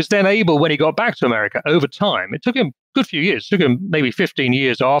he was then able, when he got back to America, over time, it took him a good few years, it took him maybe 15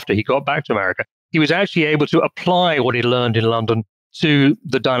 years after he got back to America, he was actually able to apply what he learned in London to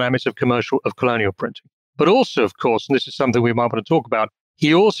the dynamics of colonial printing. But also, of course, and this is something we might want to talk about,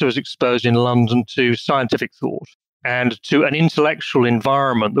 he also was exposed in London to scientific thought and to an intellectual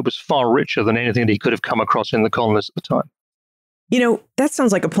environment that was far richer than anything that he could have come across in the colonies at the time. You know, that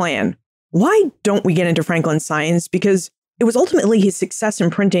sounds like a plan. Why don't we get into Franklin's science? Because it was ultimately his success in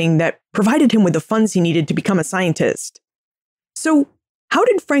printing that provided him with the funds he needed to become a scientist. So how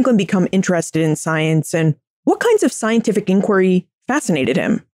did Franklin become interested in science, and what kinds of scientific inquiry fascinated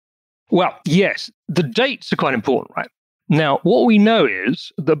him? Well, yes, the dates are quite important, right? Now, what we know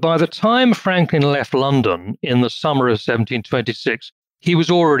is that by the time Franklin left London in the summer of 1726, he was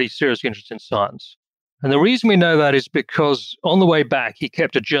already seriously interested in science. And the reason we know that is because on the way back, he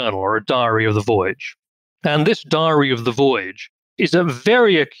kept a journal or a diary of the voyage. And this diary of the voyage is a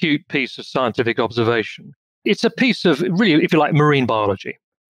very acute piece of scientific observation. It's a piece of, really, if you like, marine biology.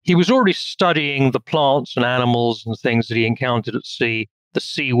 He was already studying the plants and animals and things that he encountered at sea, the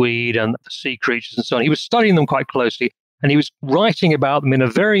seaweed and the sea creatures and so on. He was studying them quite closely, and he was writing about them in a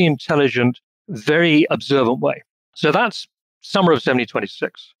very intelligent, very observant way. So that's summer of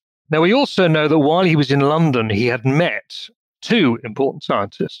 1726. Now, we also know that while he was in London, he had met two important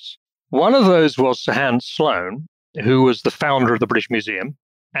scientists. One of those was Sir Hans Sloane, who was the founder of the British Museum.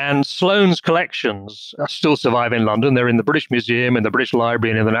 And Sloane's collections still survive in London. They're in the British Museum, in the British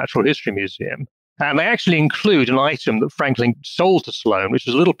Library, and in the Natural History Museum. And they actually include an item that Franklin sold to Sloane, which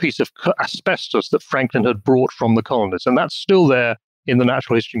was a little piece of asbestos that Franklin had brought from the colonies. And that's still there in the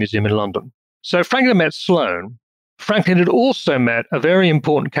Natural History Museum in London. So Franklin met Sloane. Franklin had also met a very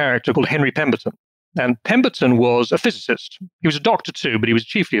important character called Henry Pemberton. And Pemberton was a physicist. He was a doctor too, but he was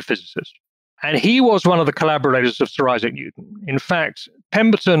chiefly a physicist. And he was one of the collaborators of Sir Isaac Newton. In fact,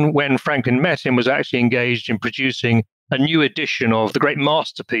 Pemberton, when Franklin met him, was actually engaged in producing a new edition of the great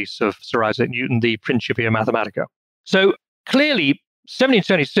masterpiece of Sir Isaac Newton, the Principia Mathematica. So clearly,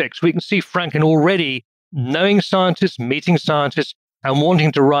 1726, we can see Franklin already knowing scientists, meeting scientists, and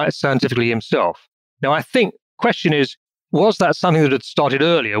wanting to write scientifically himself. Now, I think the question is, was that something that had started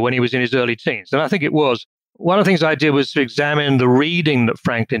earlier when he was in his early teens? And I think it was. One of the things I did was to examine the reading that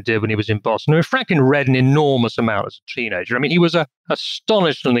Franklin did when he was in Boston. I mean, Franklin read an enormous amount as a teenager. I mean, he was an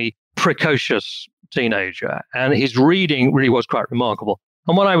astonishingly precocious teenager, and his reading really was quite remarkable.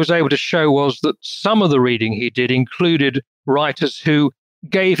 And what I was able to show was that some of the reading he did included writers who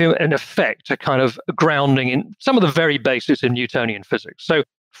gave him, in effect, a kind of grounding in some of the very basics of Newtonian physics. So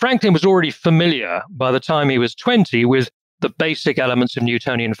Franklin was already familiar by the time he was 20 with the basic elements of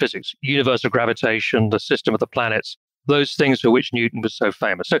Newtonian physics, universal gravitation, the system of the planets, those things for which Newton was so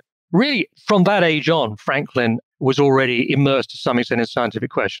famous. So really, from that age on, Franklin was already immersed to some extent in scientific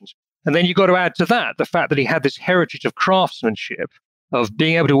questions. And then you've got to add to that the fact that he had this heritage of craftsmanship, of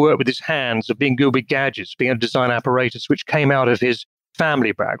being able to work with his hands, of being good with gadgets, being able to design apparatus, which came out of his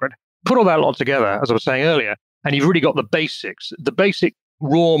family background. Put all that lot together, as I was saying earlier, and you've really got the basics, the basic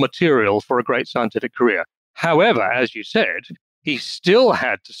raw material for a great scientific career. However, as you said, he still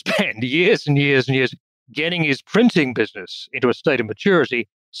had to spend years and years and years getting his printing business into a state of maturity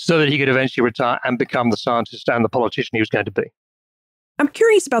so that he could eventually retire and become the scientist and the politician he was going to be. I'm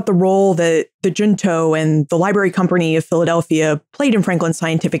curious about the role that the Junto and the Library Company of Philadelphia played in Franklin's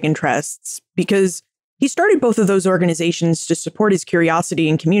scientific interests, because he started both of those organizations to support his curiosity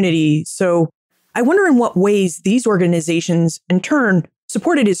and community. So I wonder in what ways these organizations, in turn,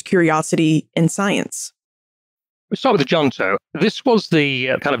 supported his curiosity in science. We start with the Junto. This was the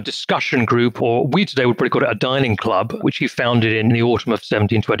kind of discussion group, or we today would probably call it a dining club, which he founded in the autumn of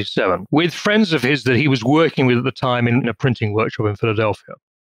 1727, with friends of his that he was working with at the time in a printing workshop in Philadelphia.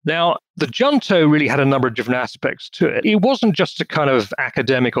 Now, the Junto really had a number of different aspects to it. It wasn't just a kind of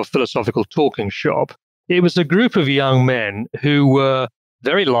academic or philosophical talking shop. It was a group of young men who were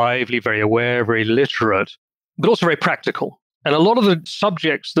very lively, very aware, very literate, but also very practical. And a lot of the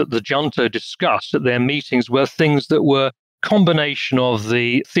subjects that the Junto discussed at their meetings were things that were combination of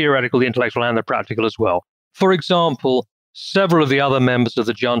the theoretical, the intellectual, and the practical as well. For example, several of the other members of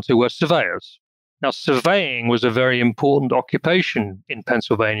the Junto were surveyors. Now, surveying was a very important occupation in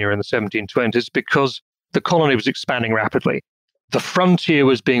Pennsylvania in the 1720s because the colony was expanding rapidly. The frontier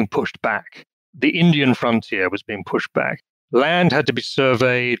was being pushed back. The Indian frontier was being pushed back. Land had to be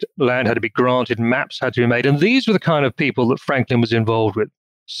surveyed, land had to be granted, maps had to be made. And these were the kind of people that Franklin was involved with.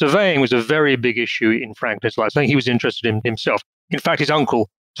 Surveying was a very big issue in Franklin's life, something he was interested in himself. In fact, his uncle,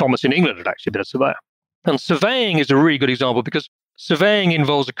 Thomas in England, had actually been a surveyor. And surveying is a really good example because surveying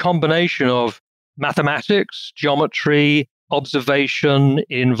involves a combination of mathematics, geometry, observation.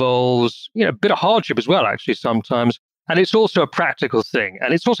 It involves, a bit of hardship as well, actually, sometimes. And it's also a practical thing.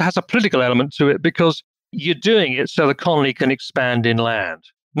 And it also has a political element to it because you're doing it so the colony can expand inland.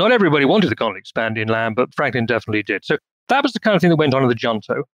 Not everybody wanted the colony to expand inland, but Franklin definitely did. So that was the kind of thing that went on in the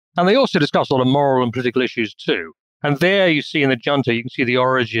Junto. And they also discussed a lot of moral and political issues too. And there you see in the Junto, you can see the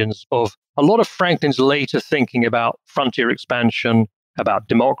origins of a lot of Franklin's later thinking about frontier expansion, about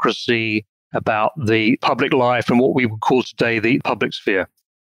democracy, about the public life and what we would call today the public sphere.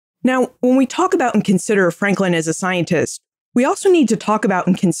 Now, when we talk about and consider Franklin as a scientist, we also need to talk about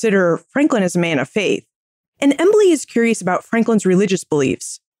and consider Franklin as a man of faith. And Emily is curious about Franklin's religious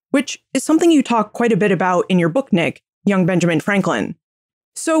beliefs, which is something you talk quite a bit about in your book, Nick, Young Benjamin Franklin.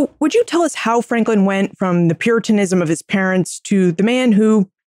 So would you tell us how Franklin went from the Puritanism of his parents to the man who,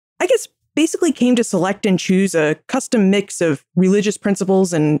 I guess, basically came to select and choose a custom mix of religious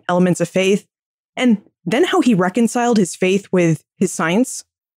principles and elements of faith, and then how he reconciled his faith with his science?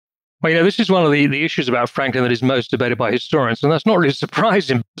 Well, this is one of the issues about Franklin that is most debated by historians, and that's not really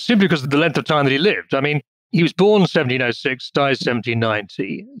surprising, simply because of the length of time that he lived. I mean, he was born in 1706, died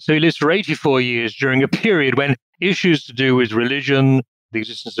 1790. So he lived for 84 years during a period when issues to do with religion, the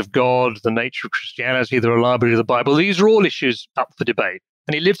existence of God, the nature of Christianity, the reliability of the Bible, these are all issues up for debate.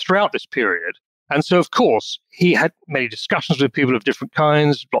 And he lived throughout this period. And so, of course, he had many discussions with people of different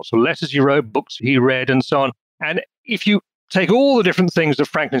kinds, lots of letters he wrote, books he read, and so on. And if you take all the different things that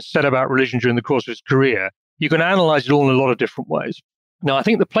Franklin said about religion during the course of his career, you can analyze it all in a lot of different ways. Now, I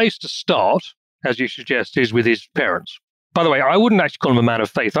think the place to start, as you suggest, is with his parents. By the way, I wouldn't actually call him a man of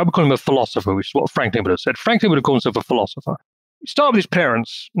faith. I would call him a philosopher, which is what Franklin would have said. Franklin would have called himself a philosopher. You start with his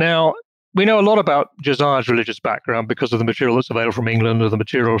parents. Now, we know a lot about Josiah's religious background because of the material that's available from England or the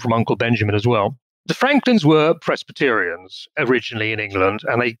material from Uncle Benjamin as well. The Franklins were Presbyterians originally in England,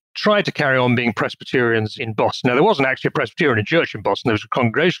 and they tried to carry on being Presbyterians in Boston. Now, there wasn't actually a Presbyterian church in Boston. There was a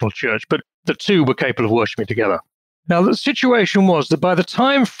congregational church, but the two were capable of worshiping together. Now, the situation was that by the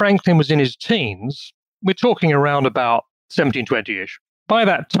time Franklin was in his teens, we're talking around about 1720-ish. By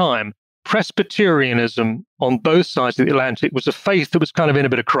that time, Presbyterianism on both sides of the Atlantic was a faith that was kind of in a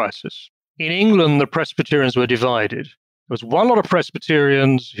bit of crisis. In England, the Presbyterians were divided. There was one lot of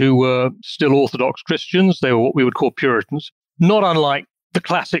Presbyterians who were still Orthodox Christians. They were what we would call Puritans, not unlike the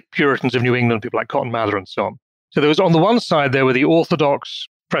classic Puritans of New England, people like Cotton Mather and so on. So there was, on the one side, there were the Orthodox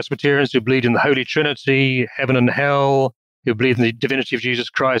Presbyterians who believed in the Holy Trinity, heaven and hell, who believed in the divinity of Jesus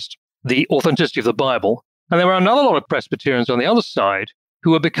Christ, the authenticity of the Bible. And there were another lot of Presbyterians on the other side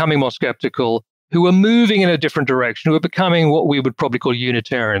who were becoming more skeptical, who were moving in a different direction, who were becoming what we would probably call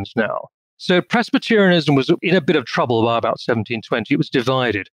Unitarians now. So Presbyterianism was in a bit of trouble by about 1720. It was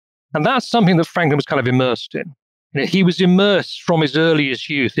divided. And that's something that Franklin was kind of immersed in. You know, he was immersed from his earliest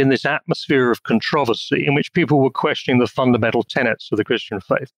youth in this atmosphere of controversy in which people were questioning the fundamental tenets of the Christian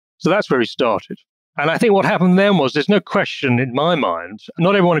faith. So that's where he started. And I think what happened then was, there's no question in my mind,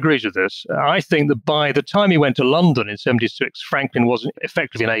 not everyone agrees with this. I think that by the time he went to London in 76, Franklin was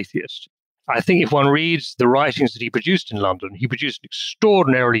effectively an atheist. I think if one reads the writings that he produced in London, he produced an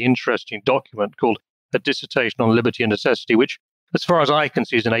extraordinarily interesting document called A Dissertation on Liberty and Necessity, which, as far as I can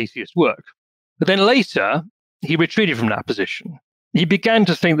see, is an atheist work. But then later, he retreated from that position. He began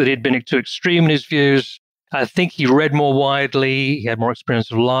to think that he'd been too extreme in his views. I think he read more widely. He had more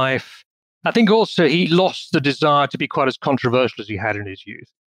experience of life. I think also he lost the desire to be quite as controversial as he had in his youth.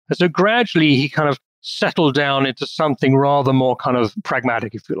 And so gradually, he kind of settled down into something rather more kind of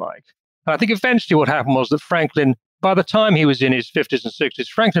pragmatic, if you like. And I think eventually what happened was that Franklin, by the time he was in his 50s and 60s,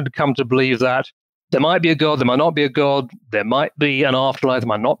 Franklin had come to believe that there might be a God, there might not be a God, there might be an afterlife, there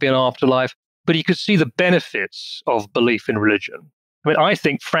might not be an afterlife, but he could see the benefits of belief in religion. I mean, I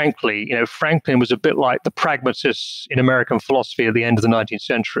think, frankly, Franklin was a bit like the pragmatists in American philosophy at the end of the 19th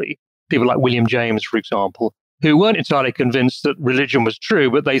century, people like William James, for example, who weren't entirely convinced that religion was true,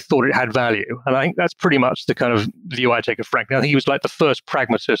 but they thought it had value. And I think that's pretty much the kind of view I take of Franklin. I think he was like the first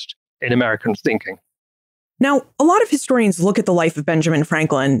pragmatist in American thinking. Now, a lot of historians look at the life of Benjamin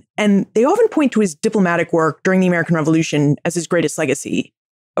Franklin, and they often point to his diplomatic work during the American Revolution as his greatest legacy.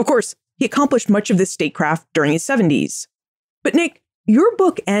 Of course, he accomplished much of this statecraft during his 70s. But Nick, your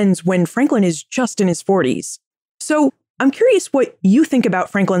book ends when Franklin is just in his 40s. So I'm curious what you think about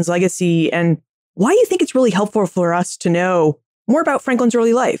Franklin's legacy and why you think it's really helpful for us to know more about Franklin's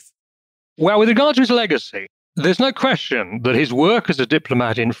early life. Well, with regard to his legacy, there's no question that his work as a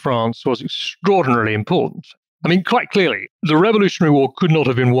diplomat in France was extraordinarily important. I mean, quite clearly, the Revolutionary War could not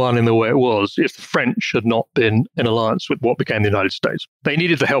have been won in the way it was if the French had not been in alliance with what became the United States. They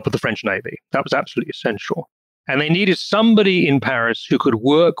needed the help of the French Navy. That was absolutely essential. And they needed somebody in Paris who could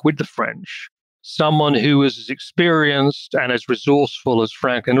work with the French, someone who was as experienced and as resourceful as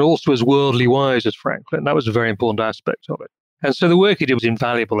Franklin, and also as worldly wise as Franklin. That was a very important aspect of it. And so the work he did was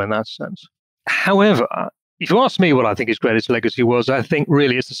invaluable in that sense. However, if you ask me what I think his greatest legacy was, I think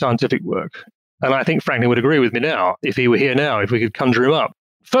really it's the scientific work. And I think Franklin would agree with me now, if he were here now, if we could conjure him up.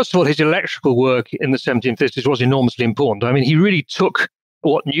 First of all, his electrical work in the 1750s was enormously important. I mean, he really took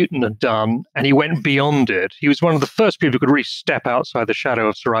what Newton had done and he went beyond it. He was one of the first people who could really step outside the shadow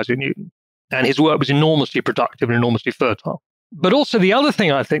of Sir Isaac Newton. And his work was enormously productive and enormously fertile. But also the other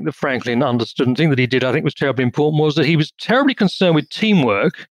thing I think that Franklin understood and thing that he did I think was terribly important was that he was terribly concerned with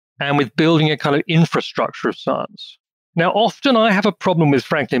teamwork and with building a kind of infrastructure of science. Now, often I have a problem with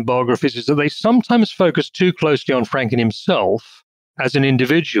Franklin biographies is that they sometimes focus too closely on Franklin himself as an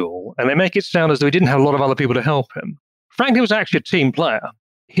individual, and they make it sound as though he didn't have a lot of other people to help him. Franklin was actually a team player.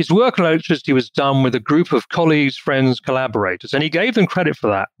 His work on electricity was done with a group of colleagues, friends, collaborators, and he gave them credit for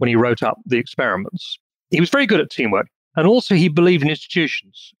that when he wrote up the experiments. He was very good at teamwork, and also he believed in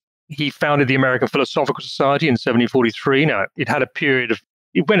institutions. He founded the American Philosophical Society in 1743. Now, it had a period of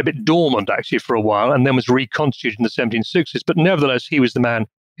it went a bit dormant, actually, for a while, and then was reconstituted in the 1760s. But nevertheless, he was the man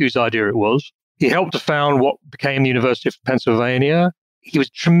whose idea it was. He helped to found what became the University of Pennsylvania. He was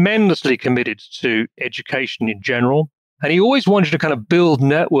tremendously committed to education in general. And he always wanted to kind of build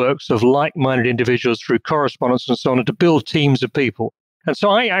networks of like-minded individuals through correspondence and so on, and to build teams of people. And so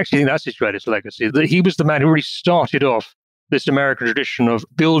I actually think that's his greatest legacy, that he was the man who really started off this American tradition of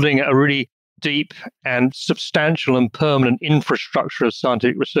building a really deep and substantial and permanent infrastructure of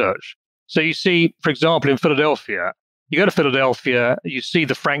scientific research. So you see, for example, in Philadelphia, you go to Philadelphia, you see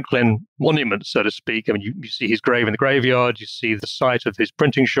the Franklin monument, so to speak. I mean, you see his grave in the graveyard, you see the site of his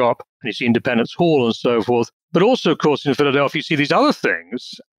printing shop, and you see Independence Hall and so forth. But also, of course, in Philadelphia, you see these other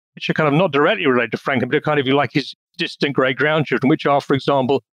things, which are kind of not directly related to Franklin, but are kind of like his distant great-grandchildren, which are, for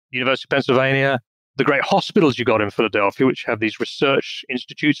example, the University of Pennsylvania, the great hospitals you got in Philadelphia, which have these research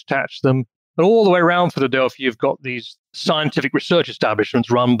institutes attached to them. And all the way around Philadelphia, you've got these scientific research establishments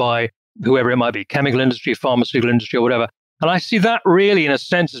run by whoever it might be, chemical industry, pharmaceutical industry, or whatever. And I see that really, in a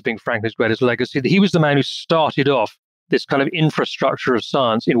sense, as being Franklin's greatest legacy, that he was the man who started off this kind of infrastructure of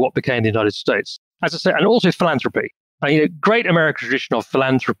science in what became the United States. As I say, and also philanthropy. I mean, a great American tradition of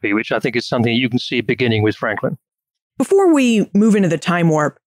philanthropy, which I think is something you can see beginning with Franklin. Before we move into the time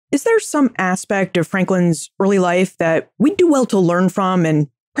warp, is there some aspect of Franklin's early life that we'd do well to learn from and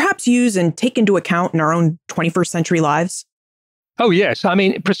perhaps use and take into account in our own 21st century lives? Oh, yes. I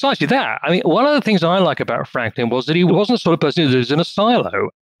mean, precisely that. I mean, one of the things I like about Franklin was that he wasn't the sort of person who lives in a silo.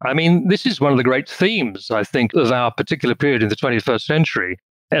 I mean, this is one of the great themes, I think, of our particular period in the 21st century.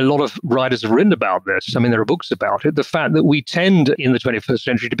 A lot of writers have written about this. I mean, there are books about it. The fact that we tend in the 21st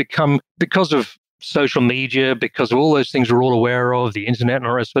century to become, because of social media, because of all those things we're all aware of, the internet and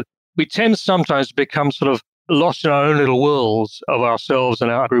the rest of it, we tend sometimes to become sort of lost in our own little worlds of ourselves and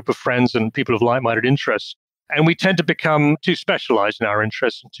our group of friends and people of like-minded interests. And we tend to become too specialized in our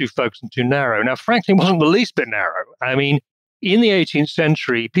interests and too focused and too narrow. Now, Franklin wasn't the least bit narrow. I mean, in the 18th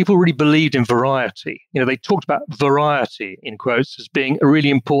century, people really believed in variety. You know, they talked about variety, in quotes, as being a really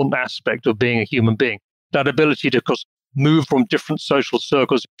important aspect of being a human being. That ability to, of course, move from different social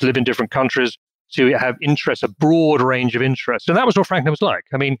circles, to live in different countries, to have interests, a broad range of interests. And that was what Franklin was like.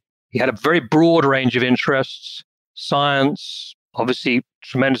 I mean, he had a very broad range of interests, science, obviously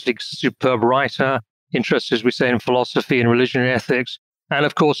tremendously superb writer, interest, as we say, in philosophy and religion and ethics, and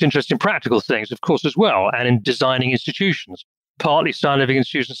of course, interest in practical things, of course, as well, and in designing institutions, partly scientific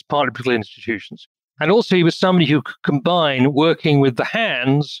institutions, partly political institutions. And also, he was somebody who could combine working with the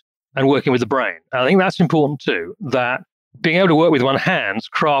hands and working with the brain. I think that's important too, that being able to work with one's hands,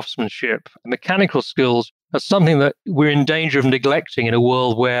 craftsmanship, mechanical skills, are something that we're in danger of neglecting in a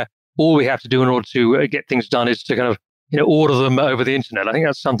world where all we have to do in order to get things done is to kind of, order them over the internet. I think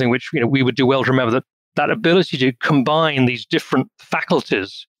that's something which, we would do well to remember, that ability to combine these different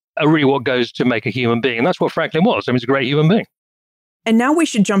faculties are really what goes to make a human being. And that's what Franklin was. I mean, he's a great human being. And now we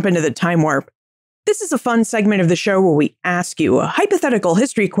should jump into the time warp. This is a fun segment of the show where we ask you a hypothetical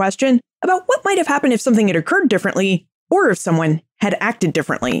history question about what might have happened if something had occurred differently or if someone had acted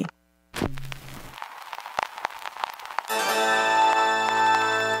differently.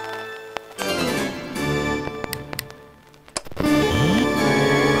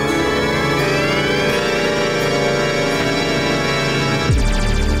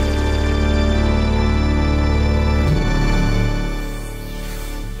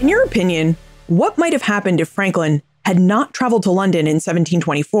 In your opinion, what might have happened if Franklin had not traveled to London in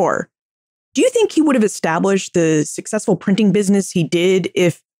 1724? Do you think he would have established the successful printing business he did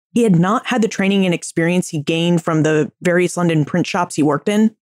if he had not had the training and experience he gained from the various London print shops he worked in?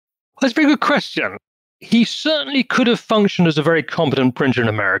 Well, that's a very good question. He certainly could have functioned as a very competent printer in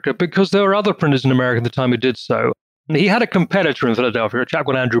America because there were other printers in America at the time who did so. And he had a competitor in Philadelphia, a chap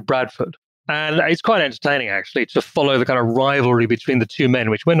called Andrew Bradford. And it's quite entertaining, actually, to follow the kind of rivalry between the two men,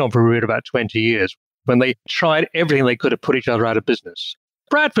 which went on for about 20 years, when they tried everything they could to put each other out of business.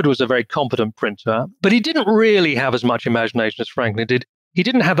 Bradford was a very competent printer, but he didn't really have as much imagination as Franklin did. He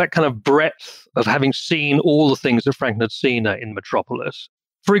didn't have that kind of breadth of having seen all the things that Franklin had seen in Metropolis.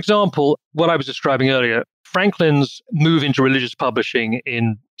 For example, what I was describing earlier, Franklin's move into religious publishing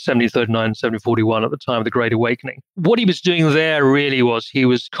in 1739, 1741 at the time of the Great Awakening. What he was doing there really was he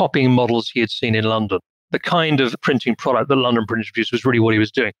was copying models he had seen in London. The kind of printing product that London printers produced was really what he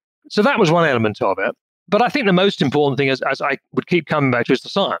was doing. So that was one element of it. But I think the most important thing, as I would keep coming back to, is the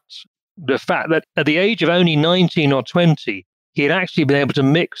science. The fact that at the age of only 19 or 20, he had actually been able to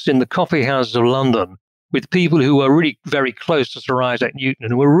mix in the coffee houses of London with people who were really very close to Sir Isaac Newton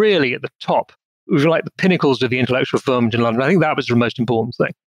and who were really at the top. It was like the pinnacles of the intellectual firmament in London. I think that was the most important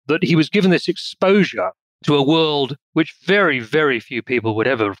thing, that he was given this exposure to a world which very, very few people would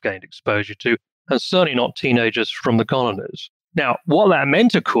ever have gained exposure to, and certainly not teenagers from the colonies. Now, what that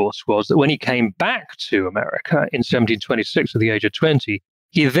meant, of course, was that when he came back to America in 1726 at the age of 20,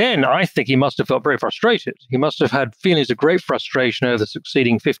 he then, I think he must have felt very frustrated. He must have had feelings of great frustration over the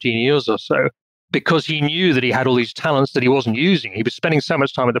succeeding 15 years or so, because he knew that he had all these talents that he wasn't using. He was spending so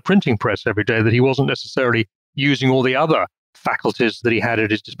much time at the printing press every day that he wasn't necessarily using all the other faculties that he had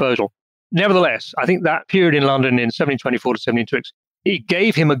at his disposal. Nevertheless, I think that period in London in 1724 to 1726, it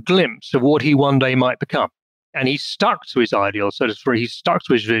gave him a glimpse of what he one day might become. And he stuck to his ideal, so to speak. He stuck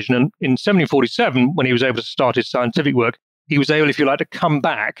to his vision. And in 1747, when he was able to start his scientific work, he was able, if you like, to come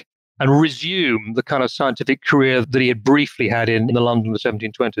back and resume the kind of scientific career that he had briefly had in the London of the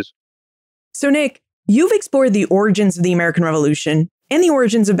 1720s. So, Nick, you've explored the origins of the American Revolution and the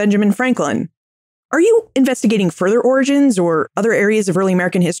origins of Benjamin Franklin. Are you investigating further origins or other areas of early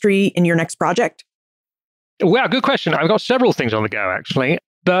American history in your next project? Well, good question. I've got several things on the go, actually.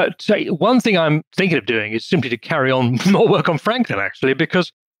 But one thing I'm thinking of doing is simply to carry on more work on Franklin, actually,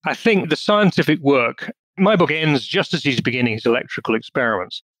 because I think the scientific work, my book ends just as he's beginning his electrical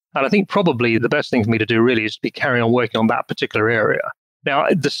experiments. And I think probably the best thing for me to do really is to be carrying on working on that particular area. Now,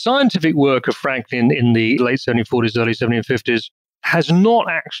 the scientific work of Franklin in the late 1740s, early 1750s has not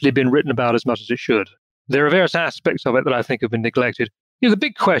actually been written about as much as it should. There are various aspects of it that I think have been neglected. The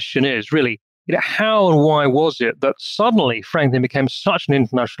big question is really, how and why was it that suddenly Franklin became such an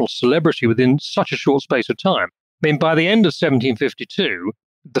international celebrity within such a short space of time? I mean, by the end of 1752,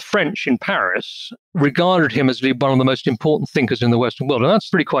 the French in Paris regarded him as one of the most important thinkers in the Western world. And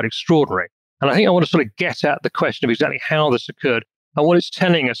that's really quite extraordinary. And I think I want to sort of get at the question of exactly how this occurred and what it's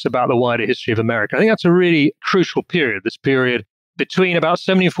telling us about the wider history of America. I think that's a really crucial period, this period between about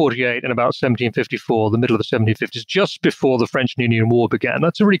 1748 and about 1754, the middle of the 1750s, just before the French and Indian War began.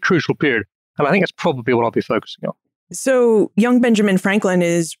 That's a really crucial period. And I think that's probably what I'll be focusing on. So young Benjamin Franklin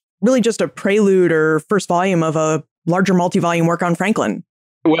is really just a prelude or first volume of a larger multi-volume work on Franklin.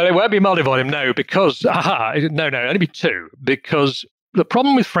 Well, it won't be multi-volume, no, because, only be two. Because the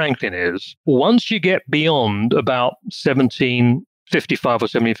problem with Franklin is once you get beyond about 1755 or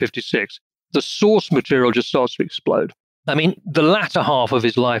 1756, the source material just starts to explode. I mean, the latter half of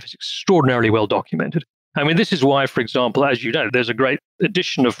his life is extraordinarily well documented. I mean, this is why, for example, as you know, there's a great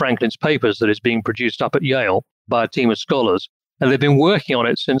edition of Franklin's papers that is being produced up at Yale by a team of scholars, and they've been working on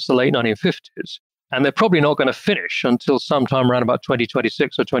it since the late 1950s, and they're probably not going to finish until sometime around about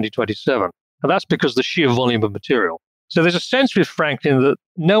 2026 or 2027, and that's because of the sheer volume of material. So there's a sense with Franklin that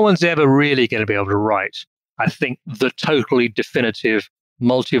no one's ever really going to be able to write, I think, the totally definitive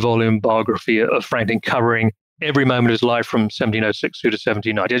multi-volume biography of Franklin covering every moment of his life from 1706 through to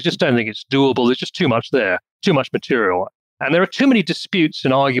 1790. I just don't think it's doable. There's just too much there, too much material. And there are too many disputes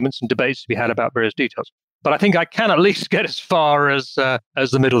and arguments and debates to be had about various details. But I think I can at least get as far as the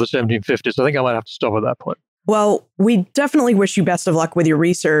middle of the 1750s. I think I might have to stop at that point. Well, we definitely wish you best of luck with your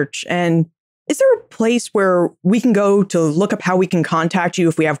research. And is there a place where we can go to look up how we can contact you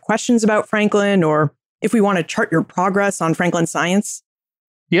if we have questions about Franklin or if we want to chart your progress on Franklin science?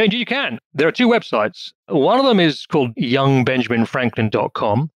 Yeah, indeed you can. There are two websites. One of them is called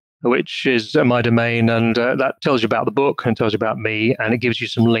youngbenjaminfranklin.com, which is my domain, and that tells you about the book and tells you about me, and it gives you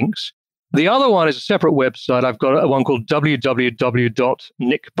some links. The other one is a separate website. I've got one called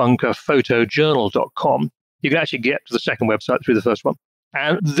www.nickbunkerphotojournal.com. You can actually get to the second website through the first one.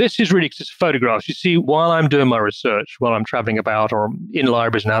 And this is really just photographs. You see, while I'm doing my research, while I'm traveling about or in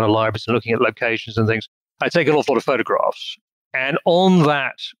libraries and out of libraries and looking at locations and things, I take an awful lot of photographs. And on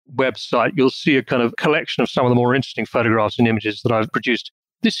that website, you'll see a kind of collection of some of the more interesting photographs and images that I've produced.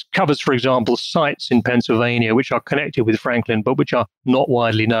 This covers, for example, sites in Pennsylvania which are connected with Franklin, but which are not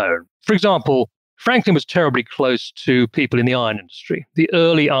widely known. For example, Franklin was terribly close to people in the iron industry, the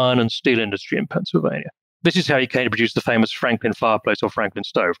early iron and steel industry in Pennsylvania. This is how he came to produce the famous Franklin fireplace or Franklin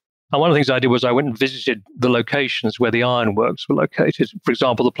stove. And one of the things I did was I went and visited the locations where the ironworks were located. For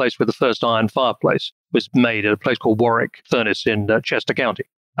example, the place where the first iron fireplace was made at a place called Warwick Furnace in Chester County.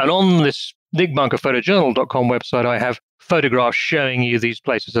 And on this nickbunkerphotojournal.com website, I have photographs showing you these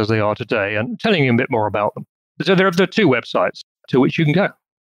places as they are today and telling you a bit more about them. So there are two websites to which you can go.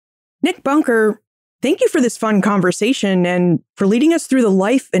 Nick Bunker, thank you for this fun conversation and for leading us through the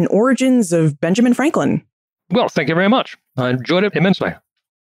life and origins of Benjamin Franklin. Well, thank you very much. I enjoyed it immensely.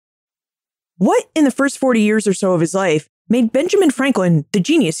 What in the first 40 years or so of his life made Benjamin Franklin the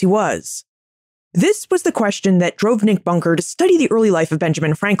genius he was? This was the question that drove Nick Bunker to study the early life of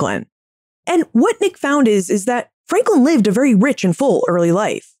Benjamin Franklin. And what Nick found is that Franklin lived a very rich and full early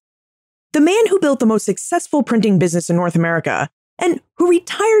life. The man who built the most successful printing business in North America and who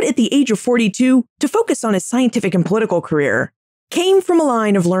retired at the age of 42 to focus on his scientific and political career came from a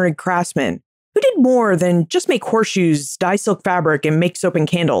line of learned craftsmen who did more than just make horseshoes, dye silk fabric, and make soap and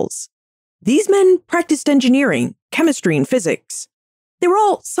candles. These men practiced engineering, chemistry, and physics. They were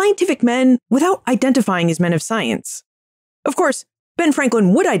all scientific men without identifying as men of science. Of course, Ben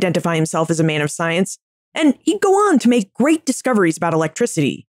Franklin would identify himself as a man of science, and he'd go on to make great discoveries about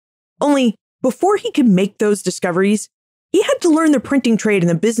electricity. Only, before he could make those discoveries, he had to learn the printing trade and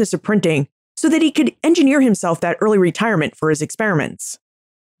the business of printing so that he could engineer himself that early retirement for his experiments.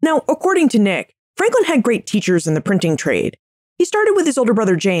 Now, according to Nick, Franklin had great teachers in the printing trade. He started with his older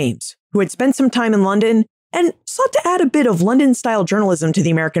brother James, who had spent some time in London and sought to add a bit of London-style journalism to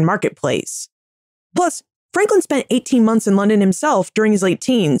the American marketplace. Plus, Franklin spent 18 months in London himself during his late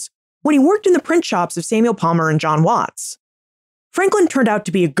teens when he worked in the print shops of Samuel Palmer and John Watts. Franklin turned out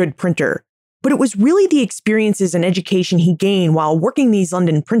to be a good printer, but it was really the experiences and education he gained while working these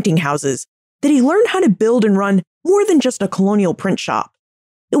London printing houses that he learned how to build and run more than just a colonial print shop.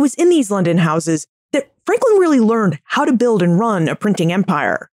 It was in these London houses that Franklin really learned how to build and run a printing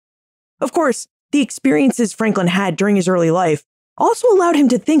empire. Of course, the experiences Franklin had during his early life also allowed him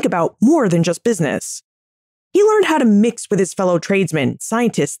to think about more than just business. He learned how to mix with his fellow tradesmen,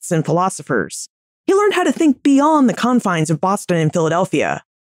 scientists, and philosophers. He learned how to think beyond the confines of Boston and Philadelphia.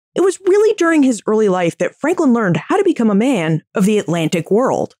 It was really during his early life that Franklin learned how to become a man of the Atlantic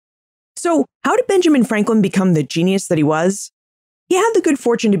world. So, how did Benjamin Franklin become the genius that he was? He had the good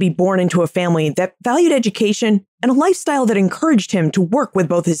fortune to be born into a family that valued education and a lifestyle that encouraged him to work with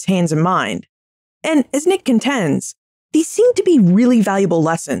both his hands and mind. And as Nick contends, these seemed to be really valuable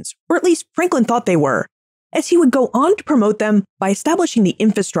lessons, or at least Franklin thought they were, as he would go on to promote them by establishing the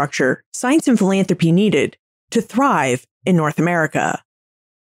infrastructure science and philanthropy needed to thrive in North America.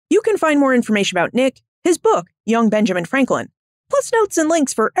 You can find more information about Nick, his book, Young Benjamin Franklin, plus notes and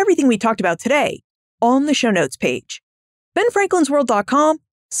links for everything we talked about today on the show notes page.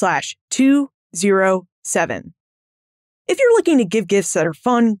 benfranklinsworld.com/207. If you're looking to give gifts that are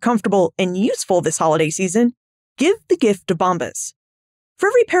fun, comfortable, and useful this holiday season, give the gift to Bombas. For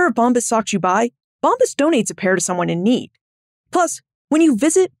every pair of Bombas socks you buy, Bombas donates a pair to someone in need. Plus, when you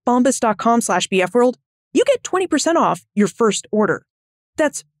visit bombas.com/bfworld, you get 20% off your first order.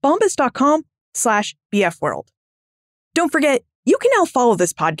 That's bombas.com/bfworld. Don't forget, you can now follow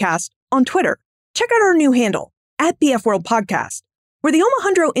this podcast on Twitter. Check out our new handle, @BFWorldPodcast, where the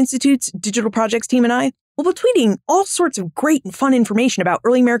Omohundro Institute's digital projects team and I will be tweeting all sorts of great and fun information about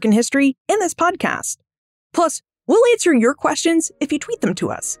early American history and this podcast. Plus, we'll answer your questions if you tweet them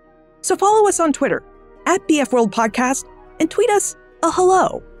to us. So follow us on Twitter, @BFWorldPodcast, and tweet us a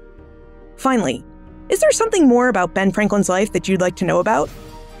hello. Finally, is there something more about Ben Franklin's life that you'd like to know about?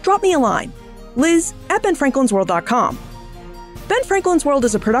 Drop me a line, liz@benfranklinsworld.com. Ben Franklin's World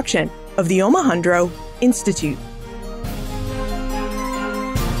is a production of the Omohundro Institute